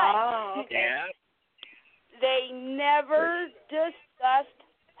 But they never discussed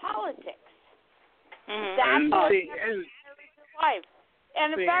politics. That's what life.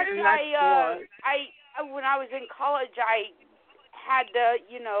 And in fact, I when I was in college, I had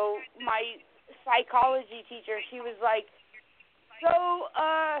my psychology teacher. She was like, "So,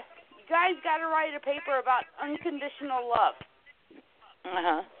 you guys got to write a paper about unconditional love."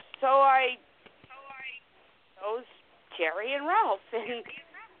 So I chose Jerry and Ralph, and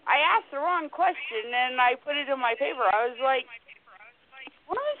I asked the wrong question, and I put it in my paper. I was like,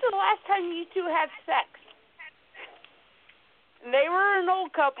 "When was the last time you two had sex?" And they were an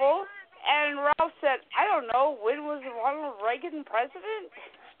old couple, and Ralph said, "I don't know. When was Ronald Reagan president?"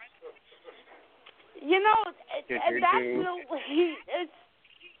 And that's the way it's.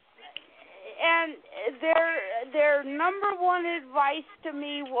 And their number one advice to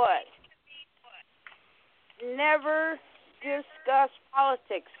me was never discuss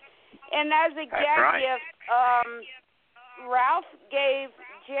politics. And as a gag gift, Ralph gave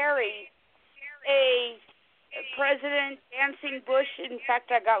Jerry a President Dancing Bush. In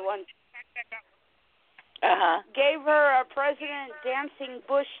fact, I got one. Gave her a President Dancing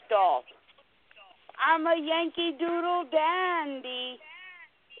Bush doll. I'm a Yankee Doodle Dandy.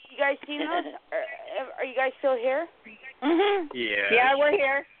 You guys seen those? Are you guys still here? Yeah. Yeah, we're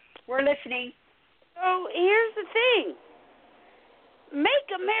here. We're listening. So here's the thing.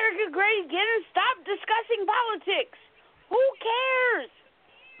 Make America great again and stop discussing politics. Who cares?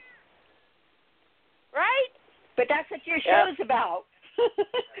 Right? But that's what your show's about.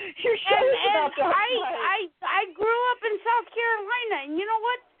 Your show's about that. I grew up in South Carolina, and you know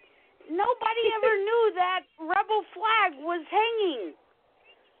what? Nobody ever knew that rebel flag was hanging.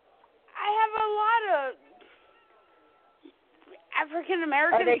 I have a lot of African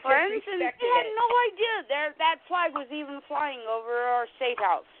American friends, and they had no idea that flag was even flying over our state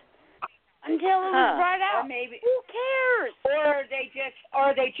house until it was brought out. Maybe, who cares? Or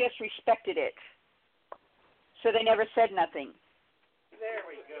they just respected it, so they never said nothing. There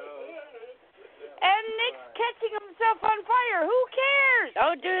we go. And Nick's catching himself on fire. Who cares?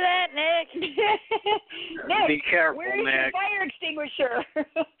 Don't do that, Nick. Nick, be careful, where's your fire extinguisher?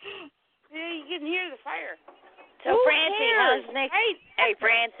 You can hear the fire. So, Francie, how's Nick? Hey,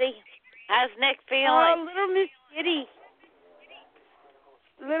 Francie, how's Nick feeling? Little Miss Kitty.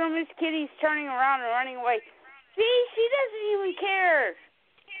 Little Miss Kitty's turning around and running away. See, she doesn't even care.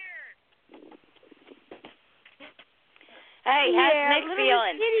 Hey, how's Nick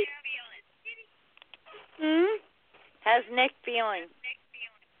feeling? How's Nick feeling?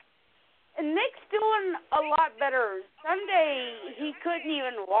 Nick's doing a lot better. Sunday, he couldn't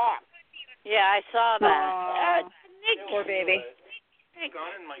even walk. Yeah, I saw that. Nick, poor baby. Nick, go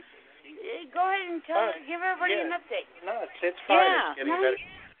ahead and give everybody an update. No, it's fine. Yeah. It's getting better.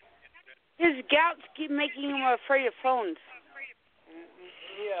 His gouts keep making him afraid of phones.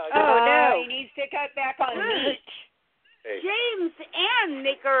 Yeah. No, he needs to cut back on meat. Hey. James and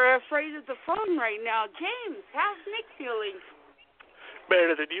Nick are afraid of the phone right now. James, how's Nick feeling?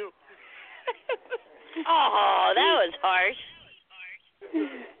 Better than you. Oh, that was harsh.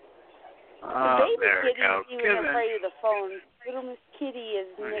 Baby there we Kitty's go. even afraid of the phone. Little Miss Kitty is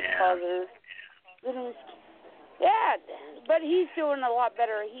Nick calls her. Little Miss Kitty. Yeah, but he's doing a lot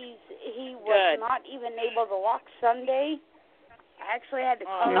better. He was not even able to walk Sunday. I actually had to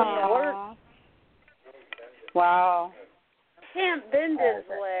come to work. Wow. Can't bend his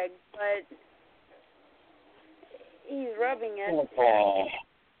leg, but he's rubbing it. Okay.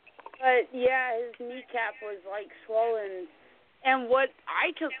 But yeah, his kneecap was like swollen, and what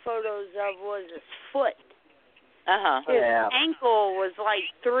I took photos of was his foot. His ankle was like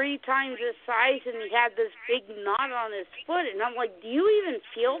 3 times his size, and he had this big knot on his foot. And I'm like, do you even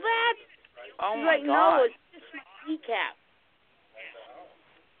feel that? Oh He's my like, God. no, it's just my kneecap.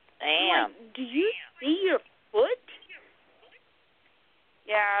 Damn. Like, do you see your foot?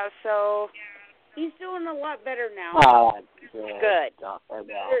 Yeah, so he's doing a lot better now. Oh, good.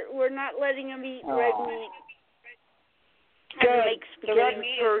 We're not letting him eat red meat. Good. The red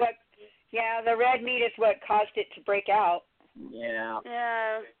meat is what. Yeah, the red meat is what caused it to break out. Yeah.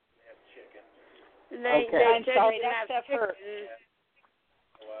 Yeah. I'm sorry, that stuff hurts.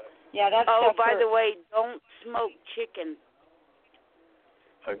 Yeah, that's. Oh, by the way, don't smoke chicken.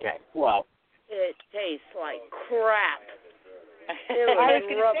 Okay. Well. It tastes like crap. I was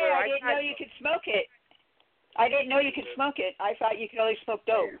going to say, I didn't know you could smoke it. I didn't know you could smoke it. I thought you could only smoke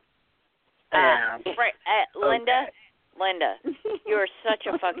dope. Linda, you're such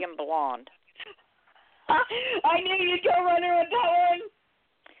a fucking blonde. I knew you'd go running with that one.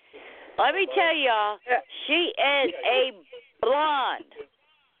 Let me tell y'all, she is a blonde.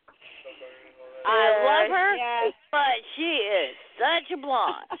 I love her, but she is such a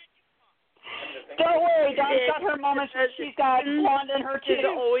blonde. Don't worry, Dawn's got her moments where she's got blonde in her too. It's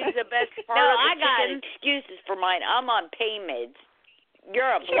always the best part no, of the I got chicken. excuses for mine. I'm on pain meds.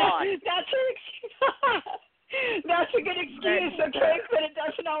 You're a blonde. That's her excuse. That's a good excuse, okay? But it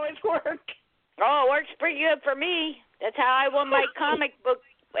doesn't always work. Oh, it works pretty good for me. That's how I won my comic book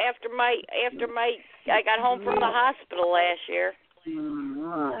after I got home from the hospital last year. See,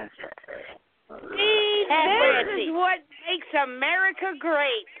 this is what makes America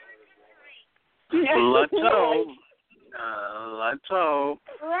great. Let's hope. Let's hope.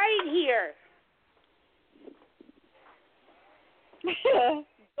 Right here. Don't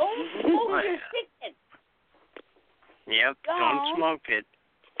smoke your chicken. Yep, don't smoke it.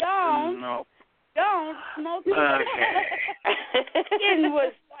 Don't. No. Don't smoke it. Okay. Chicken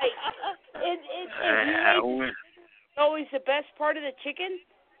was like, it's always the best part of the chicken.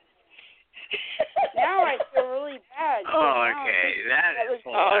 Now I feel really bad. Okay, that is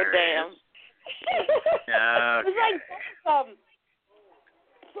hilarious. Oh, damn. Okay. It's like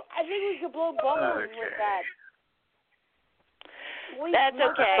I think we could blow bubbles with that. That's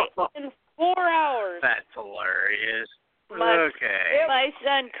okay. In 4 hours. That's hilarious. My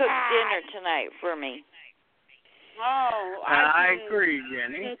son cooked dinner tonight for me. Oh, I agree,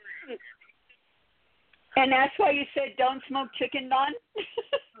 Jenny. And that's why you said don't smoke chicken, Dawn?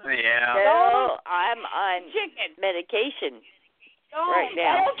 Yeah. No, I'm on medication right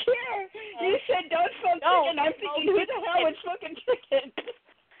now. I don't care. You said don't smoke chicken. I'm thinking, who the hell would smoking chicken?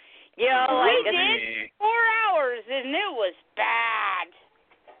 You know, we did 4 hours, and it was bad.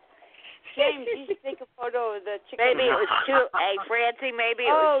 James, you should take a photo of the chicken. Maybe it was too. Hey, Francie, maybe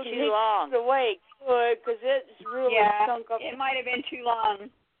it was too long. Oh, away, good, because it's really stunk up. It might have been too long.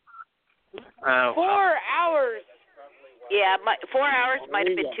 4 hours. Yeah, 4 hours might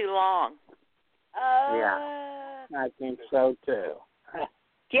have been too long. Yeah, I think so too.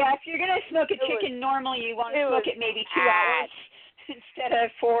 Yeah, if you're gonna smoke a chicken, normally you want to smoke it maybe 2 hours instead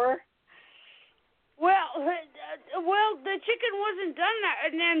of 4. Well, the chicken wasn't done that,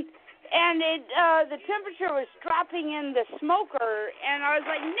 and the temperature was dropping in the smoker, and I was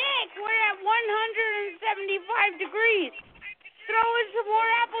like, Nick, we're at 175 degrees. Throw in some more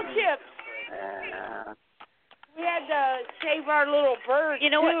apple chips. We had to save our little bird. You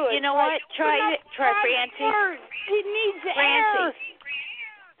know what? Too. You know what? Try Francie. He needs Francie. air.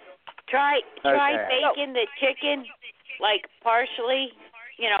 Try baking the chicken like partially.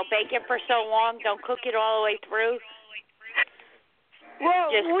 You know, bake it for so long. Don't cook it all the way through.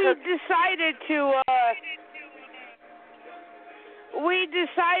 Well, Just we cook. decided to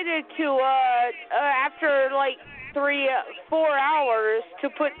after like 4 hours to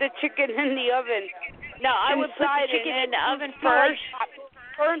put the chicken in the oven. No, I would put the chicken in the oven first.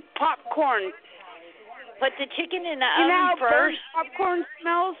 Burnt popcorn. Put the chicken in the You know how oven first. burnt popcorn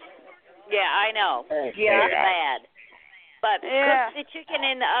smells? Yeah, I know. Yeah. It's bad. But cook the chicken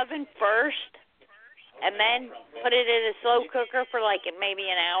in the oven first, and then put it in a slow cooker for like maybe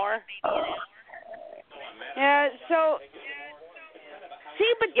an hour. Yeah, so... See,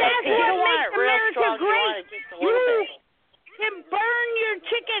 but Yeah, that's you what don't want makes it real America strong. You great. want it just a little bit. Can burn your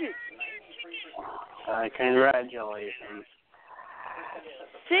chicken. Congratulations.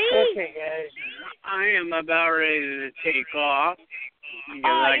 See? Okay, guys. I am about ready to take off because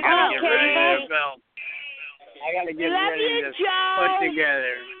I you're gotta get ready okay. to belt. I gotta get Love ready you, to Joe.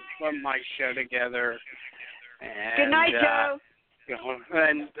 put my show together. And Good night, Joe.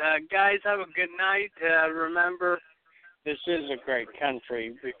 And guys, have a good night. Remember, this is a great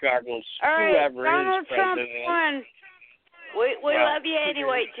country, regardless whoever Donald is president. Trump won. We love you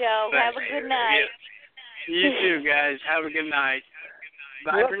anyway, Joe. Have a good night. You too, guys. Have a good night.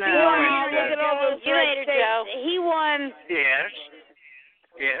 Bye for now. Look at all those later, Joe. He won.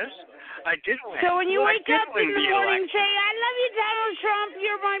 Yes, I did win. So when you wake up in the morning, election. say, "I love you, Donald Trump.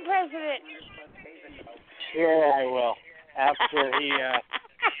 You're my president." Sure, I will. After he.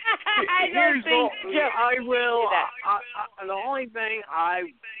 I don't think Joe. I will. The only thing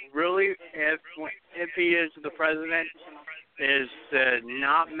I really, if he is the president, is to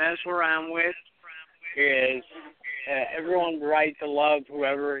not mess around with is everyone's right to love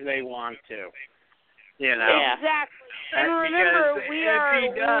whoever they want to. You know. Yeah. Exactly. And remember, we are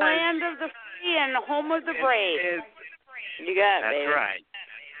land of the free and home of the brave. You got it, baby. That's right.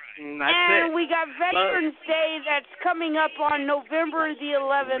 And we got Veterans Day that's coming up on November the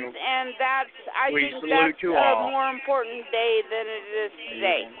 11th, and I think that's a more important day than it is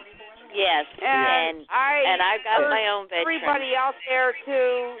today. Yes, and I've got my own veteran. Everybody out there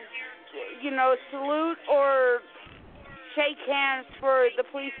to, salute or shake hands for the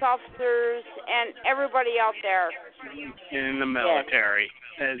police officers and everybody out there. In the military.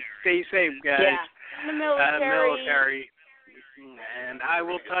 Yes. Stay safe, guys. Yeah. In the military. And I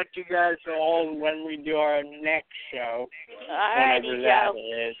will talk to you guys all when we do our next show. Alrighty, whenever Joe.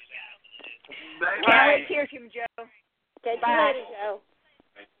 that is. Can't wait to hear from Joe. Okay, bye. Joe.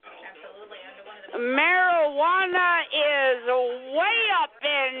 Marijuana is way up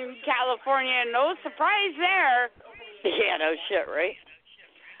in California. No surprise there. Yeah, no shit, right?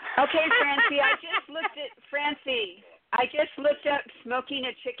 Okay, Francie, I just looked up smoking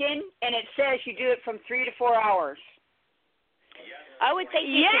a chicken, and it says you do it from 3 to 4 hours. I would think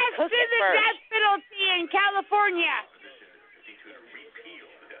you yes, could cook to it the first. death penalty in California.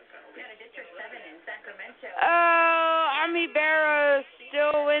 Army Vera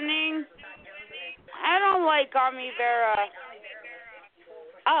still winning. I don't like Army Vera.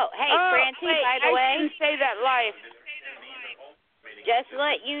 Oh, hey, Francie, by the way. I didn't say that live. Just to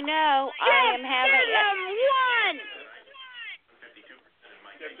let you know, I am having one.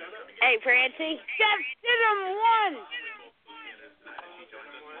 Hey, Francie. Jeff Stidham won.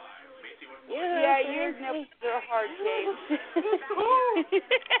 Yeah, your nipples are hard, James.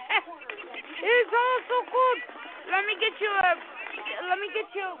 It's all so cool. Let me get you.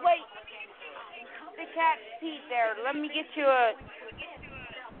 Wait. The cat's teeth there. Let me get you a.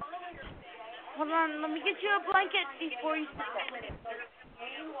 Hold on. Let me get you a blanket before you sit down.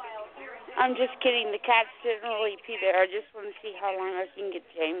 I'm just kidding. The cats didn't really pee there. I just want to see how long I can get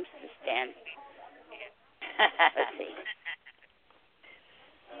James to stand. Let's see.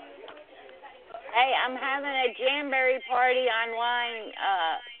 Hey, I'm having a jamboree party online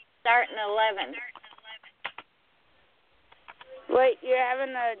starting 11. Wait, you're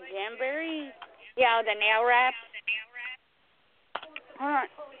having a jamboree? Yeah, the nail wrap.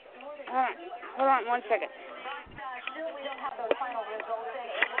 Hold on 1 second. Still, we don't have the final results in.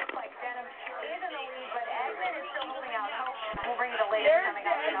 It looks like Denham is in the lead, but Edmund is still holding out hope. We'll bring you the latest coming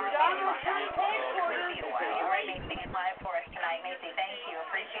up in our All right, Macy is live for us tonight. Macy, thank you.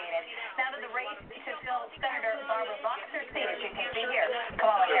 Appreciate it. Now to the race to fill Senator Barbara Boxer's seat, as you can see here.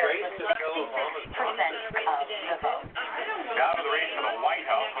 Kamala Harris with 66% of the vote. Now to the race for the White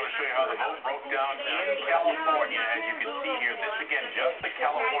House. I want to show you how the vote broke down in California. As you can see here, this again, just the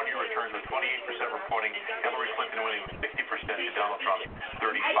California returns with 28% reporting Hillary Clinton winning 60% to Donald Trump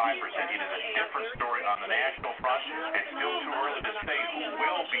 35%. It is a different story on the national front. It's still too early to say who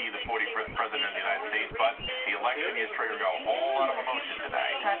will be the 45th president of the United States, but the election is triggering a whole lot of emotion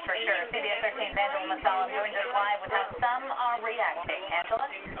tonight. That's for sure. CBS 13's Angela Masalam joins us live with how some are reacting. Angela?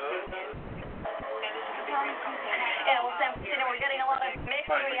 Yeah, well, Sam, we're getting a lot of mixed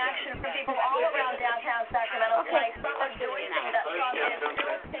reaction from people all around downtown Sacramento tonight. Some are joining that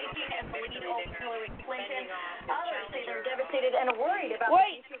process, taking as the lead over Hillary Clinton. Others say they're devastated and worried about the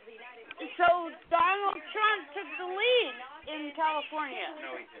future of the United States. So Donald Trump took the lead in California.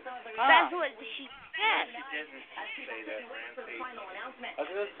 No, he didn't. That's what she said. She didn't say that, Francie. I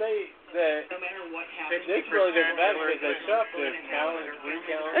was going to say that it really doesn't matter because they still have to recount.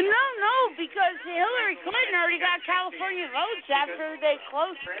 No, because Hillary Clinton already got California votes after they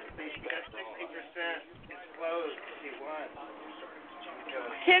closed. 60% is closed. She won.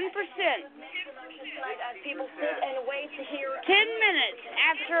 10%. People sit and wait to hear. 10 minutes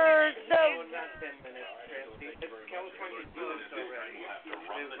after the. Not 10 minutes, Francie. California votes already. The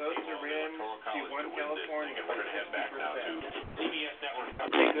votes are in. She won California by 60%. CBS Network.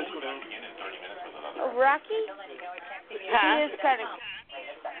 Rocky? Huh? He is kind of.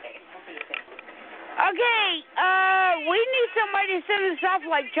 Okay, we need somebody to send us off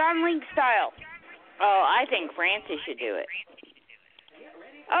like John Link style. Oh, I think Francis should do it.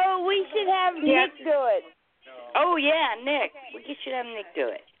 Oh, we should have Nick do it. Oh, yeah, Nick. We should have Nick do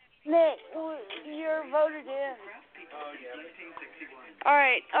it. Nick, you're voted in. All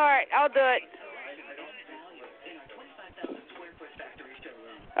right, I'll do it.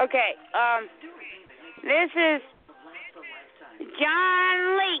 Okay, this is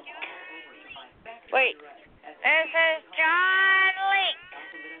John Link. Wait, this is John Link.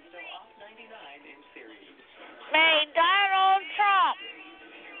 May Donald Trump.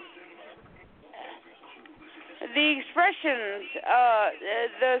 The expressions,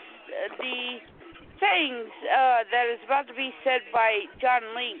 the sayings that is about to be said by John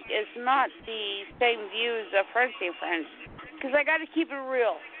Link is not the same views of Frenzy Friends, because I got to keep it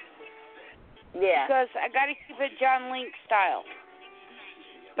real. Yeah. Because I got to keep it John Link style.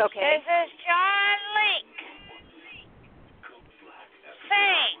 Okay. This is John Link.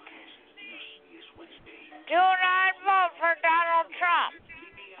 Saying, do not vote for Donald Trump.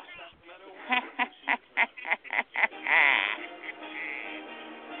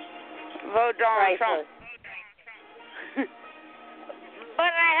 Vote Donald Trump.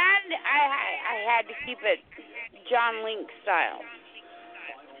 But I had to keep it John Link style.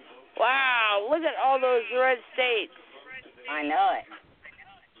 Wow, look at all those red states. I know it.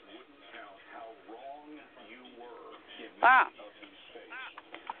 Wow.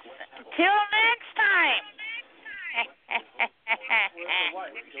 Till next time.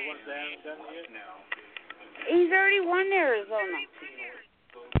 He's already won Arizona.